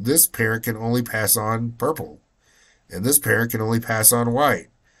 And so this parent can only pass on purple. And this parent can only pass on white.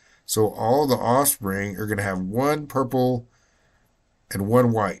 So all the offspring are going to have one purple and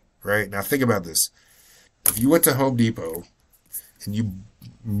one white, right? Now think about this. If you went to Home Depot and you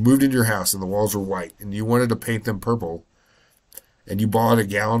moved into your house and the walls were white and you wanted to paint them purple and you bought a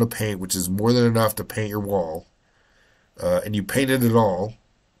gallon of paint, which is more than enough to paint your wall, and you painted it all,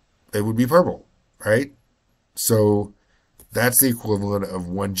 it would be purple, right? So that's the equivalent of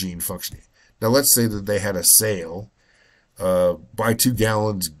one gene functioning. Now let's say that they had a sale, buy 2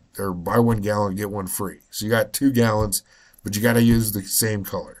 gallons or buy 1 gallon, get one free. So you got 2 gallons, but you got to use the same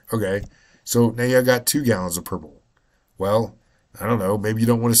color. Okay, so now you got 2 gallons of purple. Well, I don't know, maybe you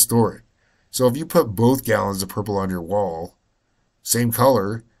don't want to store it. So if you put both gallons of purple on your wall, same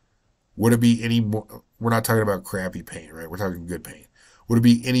color, would it be any more? We're not talking about crappy paint, right? We're talking good paint. Would it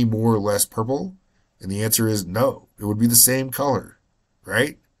be any more or less purple? And the answer is no. It would be the same color,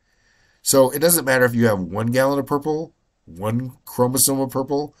 right? So it doesn't matter if you have 1 gallon of purple, 1 chromosome of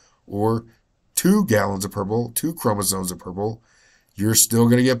purple, or 2 gallons of purple, 2 chromosomes of purple, you're still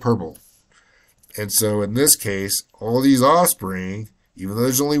going to get purple. And so in this case, all these offspring, even though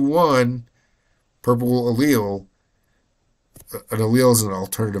there's only one purple allele, an allele is an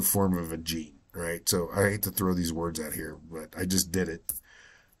alternative form of a gene, right? So I hate to throw these words out here, but I just did it.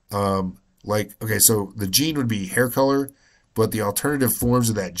 Okay, so the gene would be hair color, but the alternative forms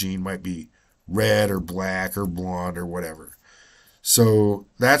of that gene might be red or black or blonde or whatever. So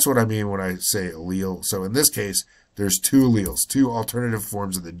that's what I mean when I say allele. So in this case, there's 2 alleles, 2 alternative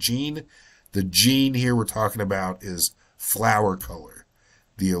forms of the gene. The gene here we're talking about is flower color.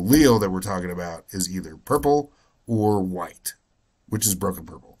 The allele that we're talking about is either purple or white, which is broken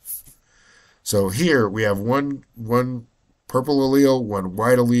purple. So here we have one purple allele, 1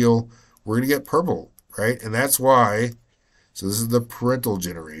 white allele. We're going to get purple, right? And that's why, so this is the parental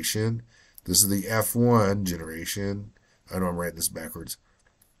generation. This is the F1 generation. I know I'm writing this backwards.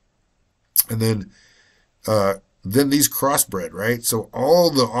 And then these crossbred, right? So all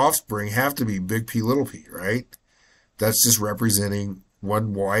the offspring have to be big P, little p, right? That's just representing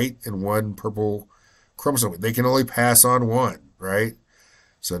 1 white and 1 purple chromosome. They can only pass on 1, right?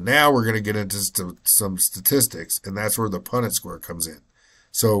 So now we're going to get into some statistics, and that's where the Punnett square comes in.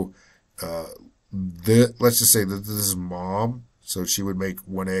 So let's just say that this is mom, so she would make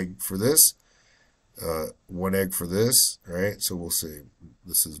 1 egg for this, 1 egg for this, right? So we'll say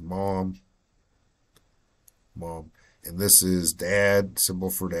this is mom, and this is dad, symbol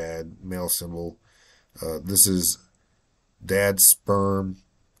for dad, male symbol. This is dad's sperm,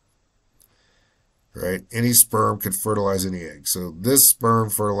 right? Any sperm could fertilize any egg. So this sperm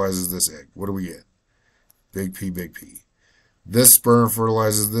fertilizes this egg. What do we get? Big P, big P. This sperm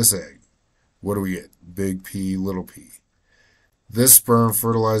fertilizes this egg. What do we get? Big P, little p. This sperm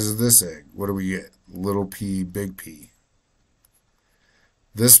fertilizes this egg. What do we get? Little p, big P.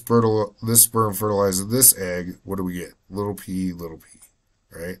 This sperm fertilizes this egg. What do we get? Little p, little p.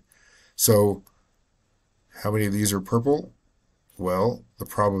 Right? So, how many of these are purple? Well, the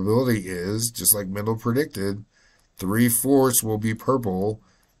probability is, just like Mendel predicted, 3/4 will be purple,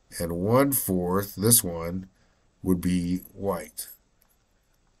 and 1/4, this one, would be white.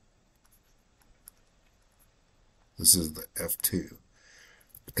 This is the F2.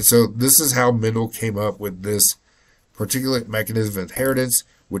 And so this is how Mendel came up with this particular mechanism of inheritance,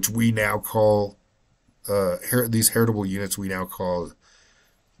 which we now call, these heritable units we now call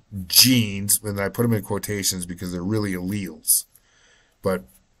genes, and I put them in quotations because they're really alleles. But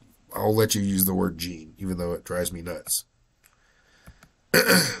I'll let you use the word gene, even though it drives me nuts.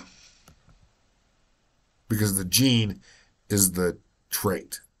 Because the gene is the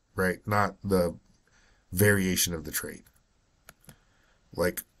trait, right? Not the variation of the trait.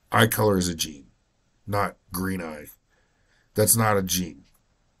 Like eye color is a gene, not green eye. That's not a gene.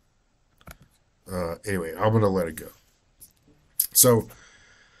 Anyway, I'm going to let it go. So,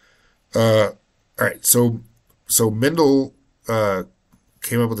 all right. So Mendel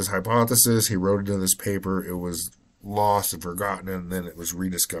came up with this hypothesis. He wrote it in this paper. It was lost and forgotten, and then it was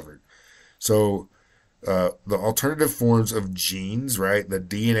rediscovered. So the alternative forms of genes, right, the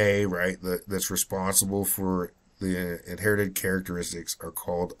DNA, right, that's responsible for the inherited characteristics are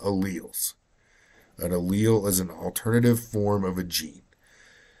called alleles. An allele is an alternative form of a gene.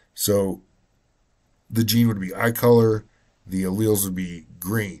 So the gene would be eye color. The alleles would be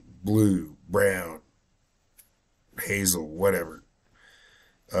green, blue, brown, hazel, whatever.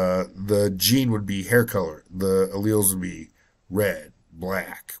 The gene would be hair color. The alleles would be red,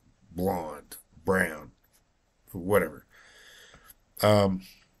 black, blonde, brown, whatever. And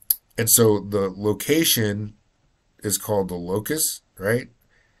so the location is called the locus, right?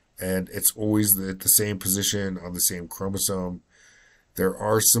 And it's always at the same position on the same chromosome. There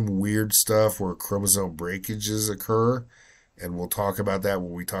are some weird stuff where chromosome breakages occur, and we'll talk about that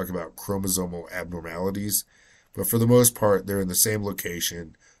when we talk about chromosomal abnormalities. But for the most part, they're in the same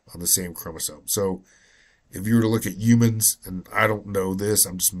location on the same chromosome. So if you were to look at humans, and I don't know this,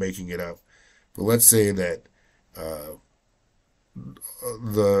 I'm just making it up, but let's say that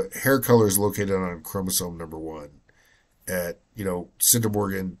the hair color is located on chromosome number 1 at,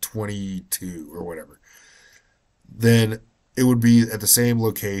 centimorgan 22 or whatever. Then it would be at the same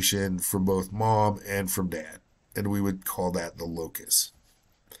location from both mom and from dad. And we would call that the locus,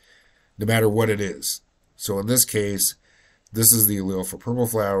 no matter what it is. So in this case, this is the allele for purple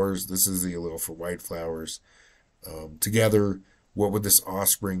flowers. This is the allele for white flowers. Together, what would this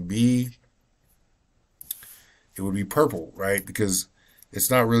offspring be? It would be purple, right? Because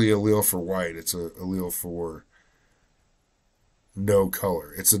it's not really allele for white. It's a allele for no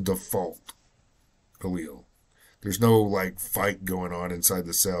color. It's a default allele. There's no fight going on inside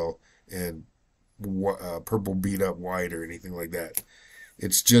the cell and purple beat up white or anything like that.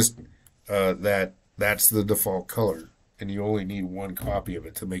 It's just that's the default color, and you only need one copy of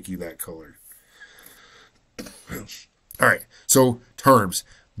it to make you that color. All right, so terms.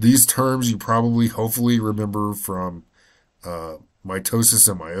 These terms you probably, hopefully, remember from mitosis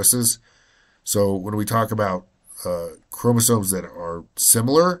and meiosis. So when we talk about chromosomes that are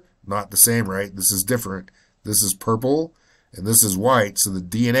similar, not the same, right? This is different. This is purple, and this is white. So the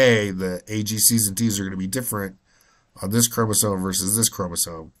DNA, the A, G, C's, and T's are going to be different on this chromosome versus this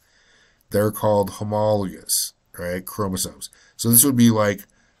chromosome. They're called homologous, right, chromosomes. So this would be like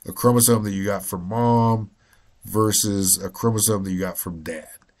a chromosome that you got from mom versus a chromosome that you got from dad,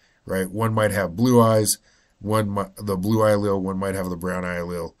 right? One might have blue eyes, the blue eye allele, one might have the brown eye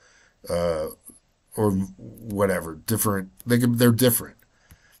allele, or whatever. Different. They're different.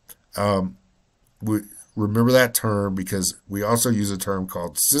 We remember that term because we also use a term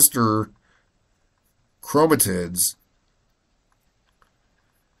called sister chromatids.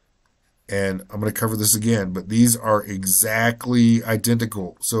 And I'm going to cover this again, but these are exactly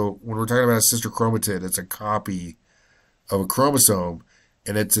identical. So when we're talking about a sister chromatid, it's a copy of a chromosome,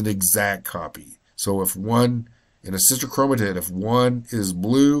 and it's an exact copy. So if one, in a sister chromatid, if one is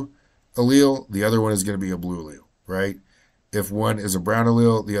blue allele, the other one is going to be a blue allele, right? If one is a brown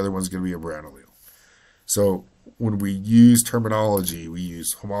allele, the other one's going to be a brown allele. So when we use terminology, we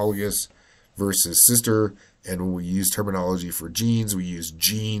use homologous versus sister, and when we use terminology for genes, we use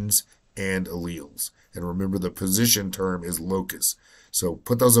genes and alleles. And remember, the position term is locus. So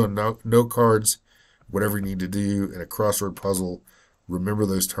put those on note cards, whatever you need to do in a crossword puzzle. Remember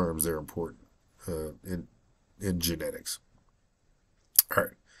those terms. They're important in genetics. All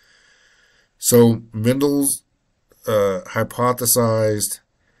right. So Mendel's hypothesized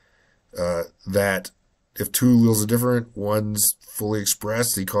that if two alleles are different, one's fully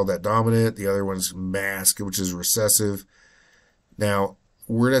expressed, he called that dominant, the other one's masked, which is recessive. Now,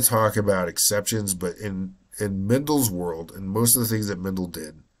 we're going to talk about exceptions, but in Mendel's world, and most of the things that Mendel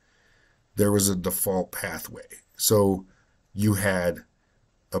did, there was a default pathway. So you had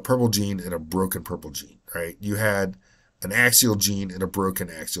a purple gene and a broken purple gene, right? You had an axial gene and a broken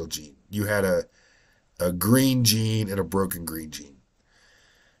axial gene. You had a green gene and a broken green gene.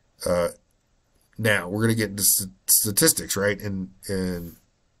 Now, we're going to get into statistics, right? And I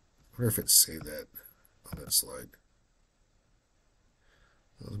wonder if it say that on that slide.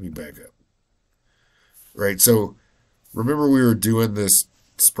 Let me back up. Right, so remember we were doing this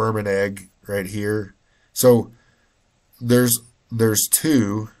sperm and egg right here? So there's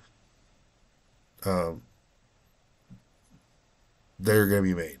two that are going to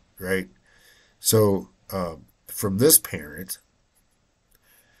be made, right? So from this parent,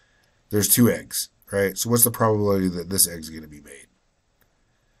 there's two eggs, right? So what's the probability that this egg is going to be made?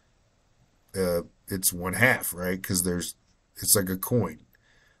 It's 1/2, right? Because it's like a coin.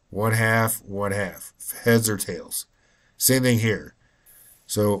 1/2, 1/2. Heads or tails. Same thing here.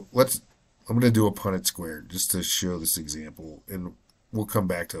 So I'm going to do a Punnett square just to show this example, and we'll come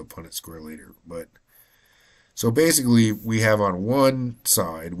back to a Punnett square later. But so basically, we have on one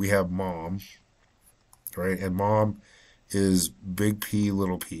side we have mom, right? And mom is big P,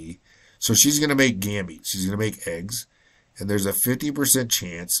 little p. So she's going to make gametes. She's going to make eggs, and there's a 50%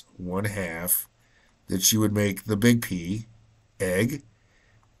 chance, 1/2, that she would make the big P egg.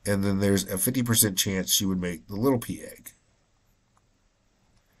 And then there's a 50% chance she would make the little p egg.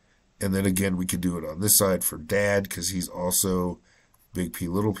 And then again, we could do it on this side for dad because he's also big P,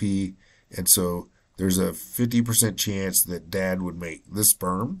 little p. And so there's a 50% chance that dad would make this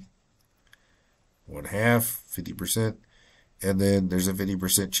sperm. 1/2, 50%. And then there's a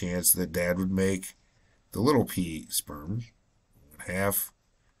 50% chance that dad would make the little p sperm. 1/2.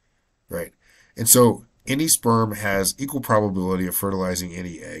 Right. And so any sperm has equal probability of fertilizing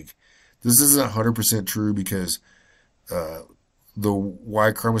any egg. This isn't 100% true because the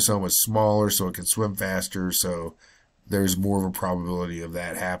Y chromosome is smaller, so it can swim faster, so there's more of a probability of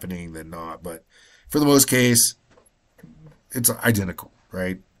that happening than not. But for the most case, it's identical,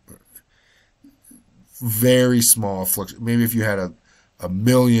 right? Very small flux. Maybe if you had a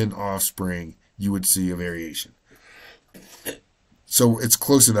million offspring, you would see a variation. So it's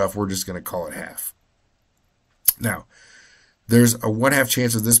close enough, we're just going to call it half. Now, there's a 1/2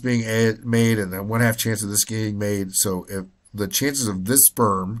 chance of this being made and a 1/2 chance of this getting made. So if the chances of this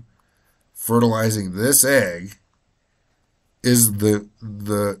sperm fertilizing this egg is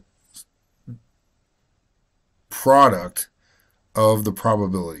the product of the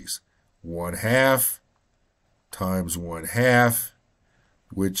probabilities. 1/2 times 1/2,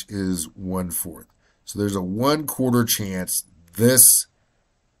 which is 1/4. So there's a 1/4 chance this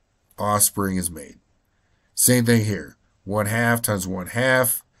offspring is made. Same thing here. 1/2 times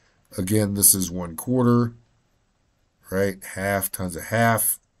 1/2. Again, this is 1/4. Right? 1/2 times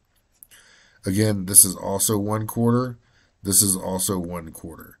 1/2. Again, this is also 1/4. This is also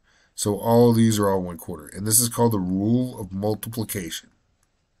 1/4. So all of these are all 1/4. And this is called the rule of multiplication.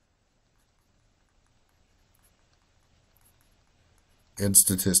 In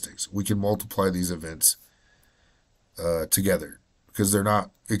statistics, we can multiply these events together because they're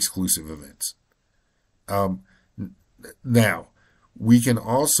not exclusive events. Now, we can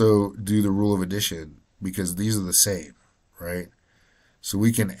also do the rule of addition because these are the same, right? So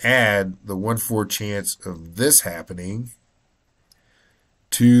we can add the 1/4 chance of this happening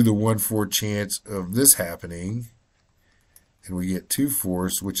to the 1/4 chance of this happening, and we get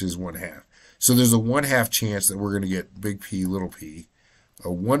 2/4, which is 1/2. So there's a 1/2 chance that we're going to get big P, little p,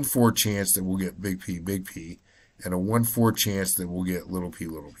 a 1/4 chance that we'll get big P, and a 1/4 chance that we'll get little p,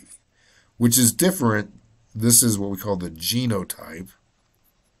 which is different. This is what we call the genotype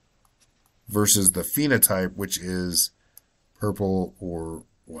versus the phenotype, which is purple or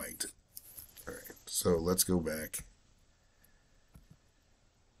white. All right, so let's go back.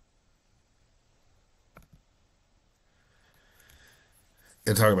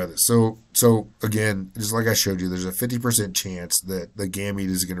 And talk about this. So again, just like I showed you, there's a 50% chance that the gamete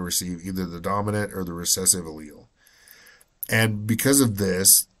is going to receive either the dominant or the recessive allele. And because of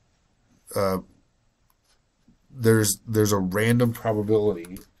this, there's a random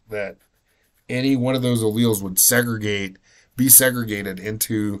probability that any one of those alleles would be segregated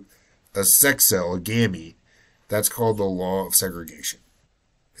into a sex cell, a gamete. That's called the law of segregation.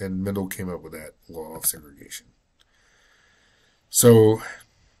 And Mendel came up with that law of segregation. So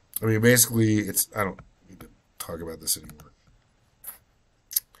I mean, basically, I don't need to talk about this anymore.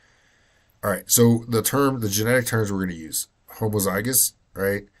 All right, so the genetic terms we're going to use, homozygous,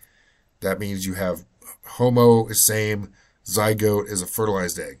 right? That means you have homo is same, zygote is a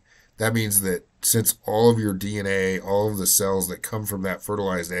fertilized egg. That means that since all of your DNA, all of the cells that come from that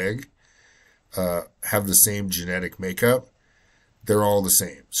fertilized egg have the same genetic makeup, they're all the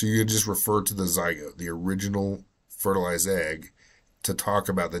same. So you just refer to the zygote, the original fertilized egg, to talk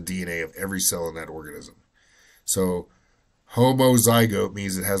about the DNA of every cell in that organism. So homozygote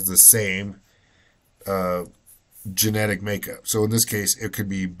means it has the same genetic makeup. So in this case, it could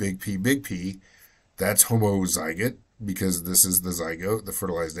be big P. That's homozygote because this is the zygote, the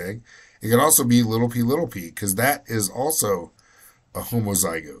fertilized egg. It can also be little p, because that is also a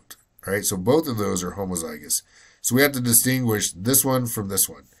homozygote, right? So both of those are homozygous. So we have to distinguish this one from this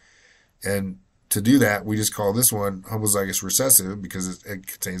one. And to do that, we just call this one homozygous recessive because it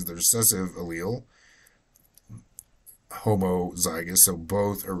contains the recessive allele, homozygous, so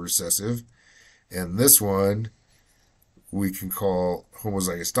both are recessive. And this one we can call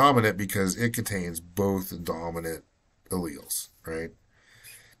homozygous dominant because it contains both dominant alleles, right?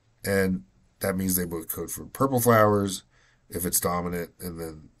 And that means they both code for purple flowers if it's dominant, and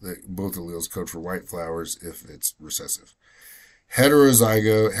then both alleles code for white flowers if it's recessive.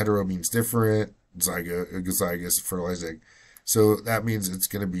 Heterozygote, hetero means different, zygous, fertilized egg. So that means it's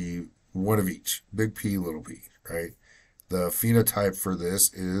going to be one of each, big P, little p, right? The phenotype for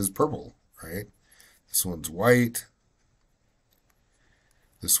this is purple, right? This one's white.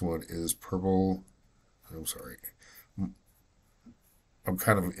 This one is purple. I'm sorry. I'm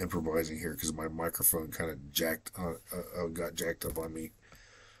kind of improvising here because my microphone kind of got jacked up on me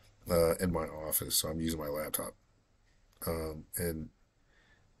in my office, so I'm using my laptop. And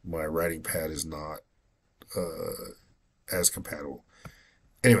my writing pad is not as compatible.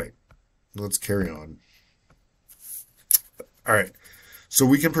 Anyway, let's carry on. All right, so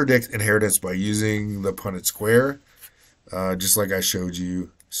we can predict inheritance by using the Punnett square, just like I showed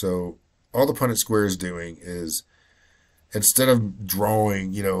you. So all the Punnett square is doing is, instead of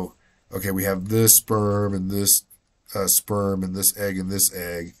drawing, okay, we have this sperm and this sperm and this egg, and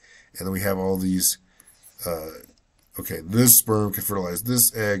then we have all these, okay, this sperm can fertilize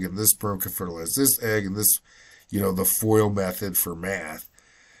this egg, and this sperm can fertilize this egg, and this, the FOIL method for math.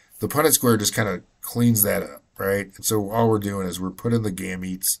 The Punnett square just kind of cleans that up, right? And so all we're doing is we're putting the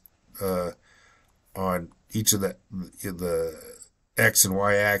gametes on each of the X and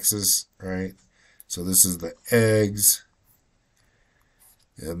Y axis, right? So this is the eggs,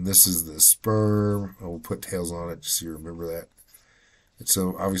 and this is the sperm. We'll put tails on it just so you remember that. And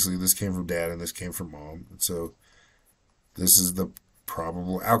so obviously this came from dad and this came from mom. And so this is the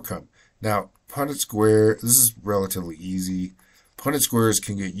probable outcome. Now, Punnett square, this is relatively easy. Punnett squares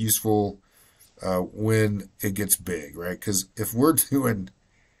can get useful when it gets big, right? Because if we're doing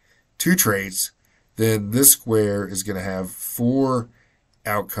 2 traits, then this square is going to have 4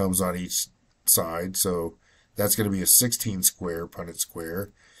 outcomes on each side. So that's going to be a 16 square Punnett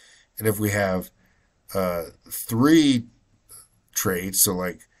square. And if we have 3 traits, so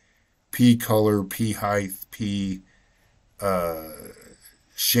like P color, P height, P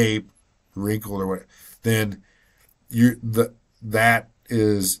shape, wrinkled, or what, then that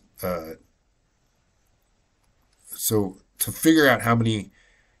is so to figure out how many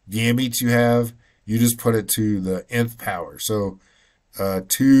gametes you have, you just put it to the nth power. So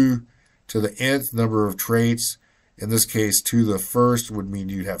 2 to the nth number of traits. In this case, 2 to the first would mean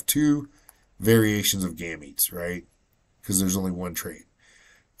you'd have 2 variations of gametes, right? Because there's only 1 trait.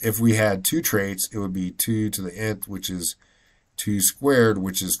 If we had 2 traits, it would be 2 to the nth, which is 2 squared,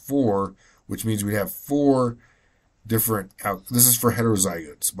 which is 4, which means we'd have 4 different this is for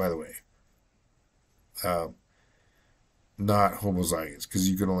heterozygotes, by the way. Not homozygotes, because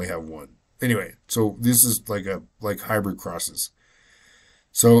you can only have 1. Anyway, so this is like hybrid crosses.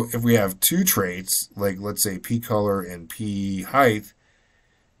 So if we have 2 traits, like let's say P color and P height,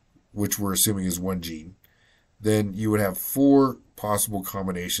 which we're assuming is 1 gene, then you would have 4 possible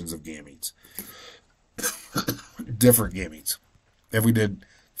combinations of gametes. Different gametes. If we did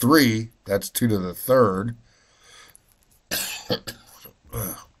 3, that's 2 to the third. I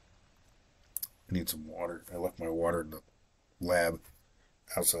need some water. I left my water in the lab,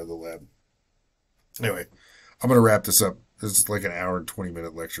 outside the lab. Anyway, I'm going to wrap this up. This is like an hour and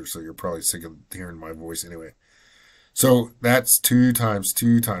 20-minute lecture, so you're probably sick of hearing my voice anyway. So that's 2 times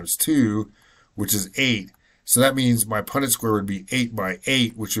 2 times 2, which is 8. So that means my Punnett square would be 8 by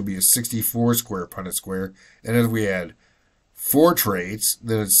 8, which would be a 64 square Punnett square. And if we add 4 traits,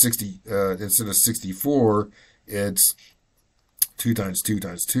 then it's 60. Instead of 64, it's 2 times 2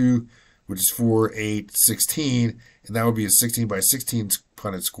 times 2, which is 4, 8, 16, and that would be a 16 by 16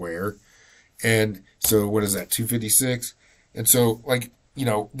 Punnett square. And so what is that, 256? And so, like, you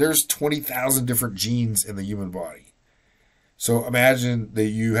know, there's 20,000 different genes in the human body. So imagine that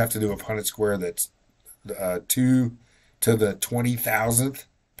you have to do a Punnett square that's 2 to the 20,000th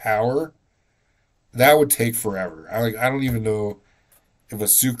power. That would take forever. I don't even know if a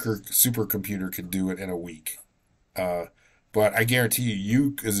supercomputer could do it in a week. But I guarantee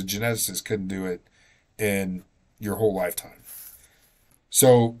you as a geneticist couldn't do it in your whole lifetime.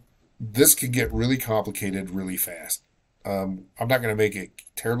 So this could get really complicated really fast. I'm not going to make it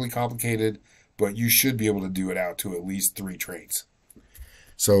terribly complicated, but you should be able to do it out to at least 3 traits.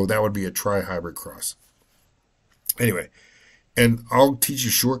 So that would be a tri-hybrid cross. Anyway, and I'll teach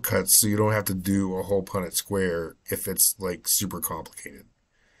you shortcuts so you don't have to do a whole Punnett square if it's like super complicated.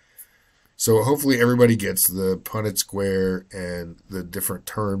 So hopefully everybody gets the Punnett square and the different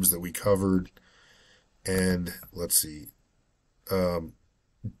terms that we covered. And let's see.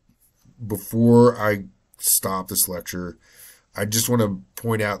 Before I stop this lecture, I just want to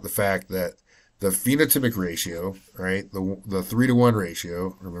point out the fact that the phenotypic ratio, right, the 3 to 1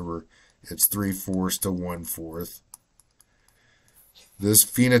 ratio, remember it's 3/4 to 1/4. This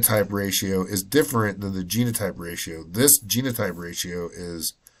phenotype ratio is different than the genotype ratio. This genotype ratio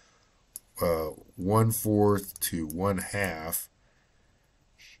is 1/4 to 1/2.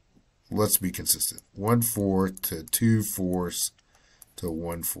 Let's be consistent. 1/4 to 2/4 to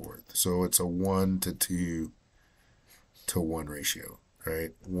 1/4. So it's a 1 to 2 to 1 ratio,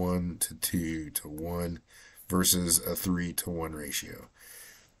 right? 1 to 2 to 1 versus a 3 to 1 ratio.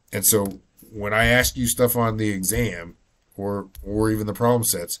 And so when I ask you stuff on the exam or even the problem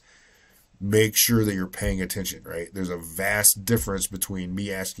sets, make sure that you're paying attention, right? There's a vast difference between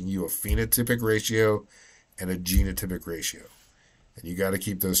me asking you a phenotypic ratio and a genotypic ratio. And you got to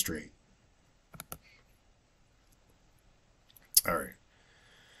keep those straight. All right.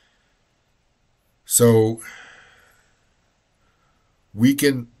 So we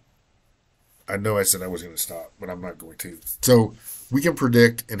can, I know I said I was going to stop, but I'm not going to. So we can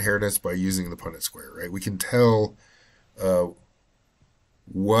predict inheritance by using the Punnett square, right? We can tell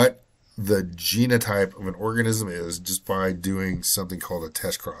what the genotype of an organism is just by doing something called a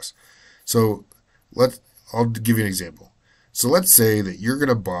test cross. So I'll give you an example. So let's say that you're going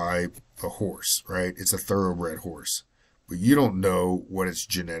to buy a horse, right? It's a thoroughbred horse, but you don't know what its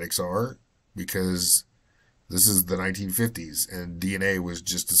genetics are because this is the 1950s and DNA was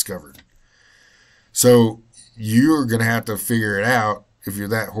just discovered. So you're going to have to figure it out if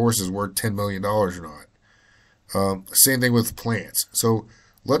that horse is worth $10 million or not. Same thing with plants. So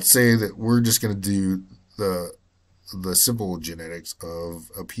let's say that we're just going to do the simple genetics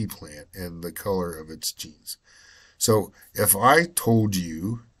of a pea plant and the color of its genes. So if I told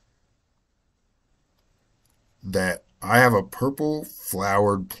you that I have a purple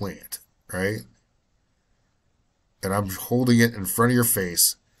flowered plant, right? And I'm holding it in front of your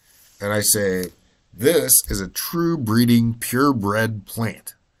face, and I say, this is a true breeding, purebred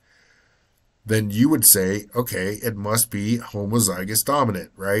plant. Then you would say, okay, it must be homozygous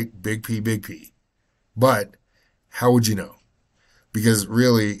dominant, right? Big P, big P. But how would you know? Because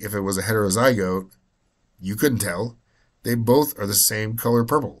really, if it was a heterozygote, you couldn't tell. They both are the same color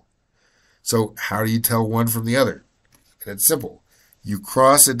purple. So how do you tell one from the other? And it's simple. You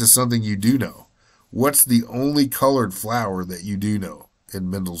cross it to something you do know. What's the only colored flower that you do know in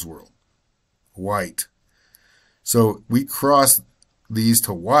Mendel's world? White. So we cross these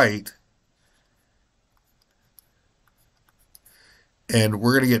to white, and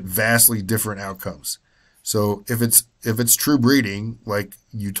we're going to get vastly different outcomes. So if it's true breeding, like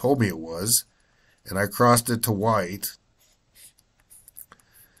you told me it was, and I crossed it to white,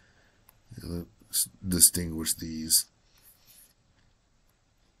 let's distinguish these,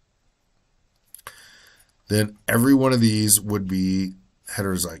 then every one of these would be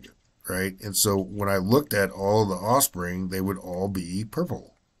heterozygote, right? And so when I looked at all the offspring, they would all be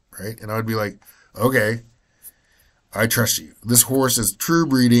purple, right? And I would be like, okay, I trust you. This horse is true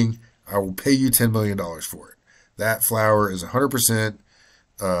breeding. I will pay you $10 million for it. That flower is 100%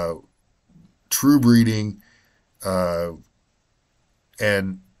 true breeding, and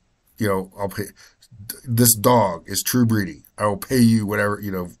I'll pay. This dog is true breeding. I will pay you whatever,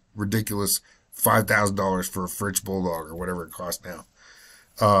 ridiculous $5,000 for a French bulldog or whatever it costs now.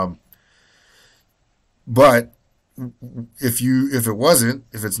 But if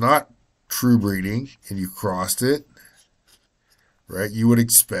it's not true breeding and you crossed it, right, you would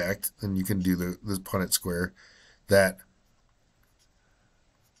expect, and you can do the Punnett square, that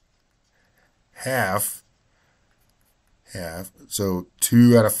half. So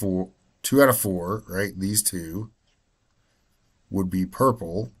 2 out of 4, right? These two would be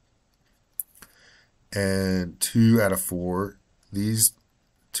purple, and 2 out of 4, these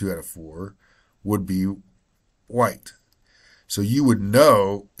 2 out of 4 would be white. So you would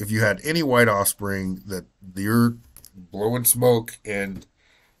know if you had any white offspring that you're blowing smoke, and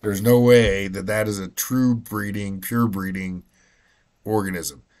there's no way that that is a true breeding, pure breeding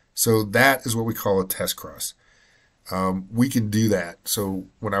organism. So that is what we call a test cross. We can do that. So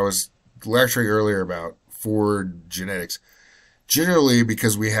when I was lecturing earlier about forward genetics, generally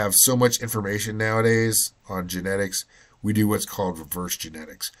because we have so much information nowadays on genetics, we do what's called reverse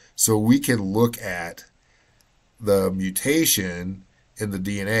genetics. So we can look at the mutation in the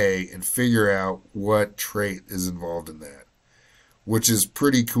DNA and figure out what trait is involved in that, which is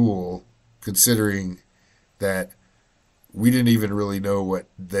pretty cool considering that we didn't even really know what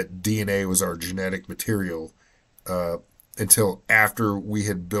that DNA was our genetic material until after we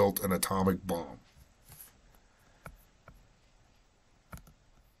had built an atomic bomb.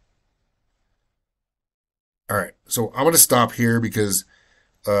 All right, so I'm going to stop here because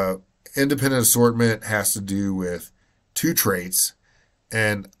uh, independent assortment has to do with two traits,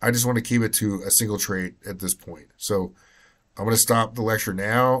 and I just want to keep it to a single trait at this point. So I'm going to stop the lecture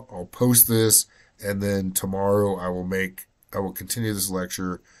now. I'll post this, and then tomorrow I will continue this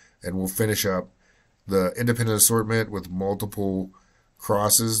lecture, and we'll finish up the independent assortment with multiple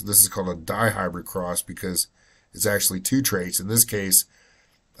crosses. This is called a dihybrid cross because it's actually two traits. In this case,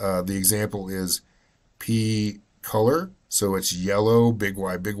 the example is P color. So it's yellow, big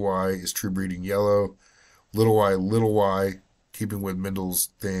Y is true breeding yellow. Little y, keeping with Mendel's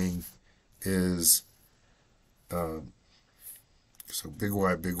thing, is so big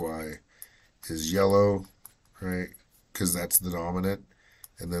Y is yellow, right? Because that's the dominant.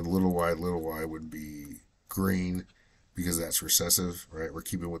 And then little y would be green because that's recessive, right? We're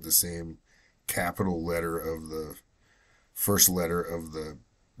keeping with the same capital letter of the first letter of the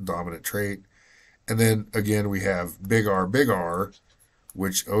dominant trait. And then again, we have big R,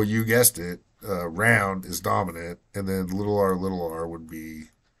 which, oh, you guessed it, round is dominant. And then little r would be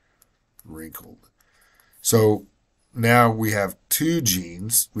wrinkled. So now we have two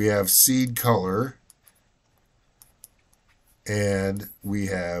genes. We have seed color and we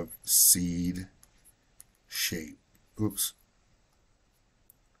have seed shape. Oops.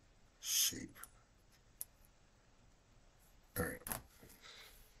 Shape. All right.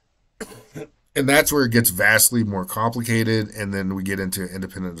 And that's where it gets vastly more complicated, and then we get into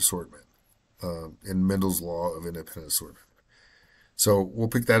independent assortment in Mendel's law of independent assortment. So we'll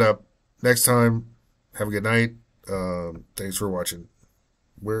pick that up next time. Have a good night. Thanks for watching.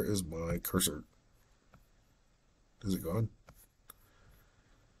 Where is my cursor? Is it gone?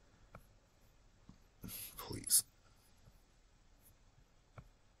 Please.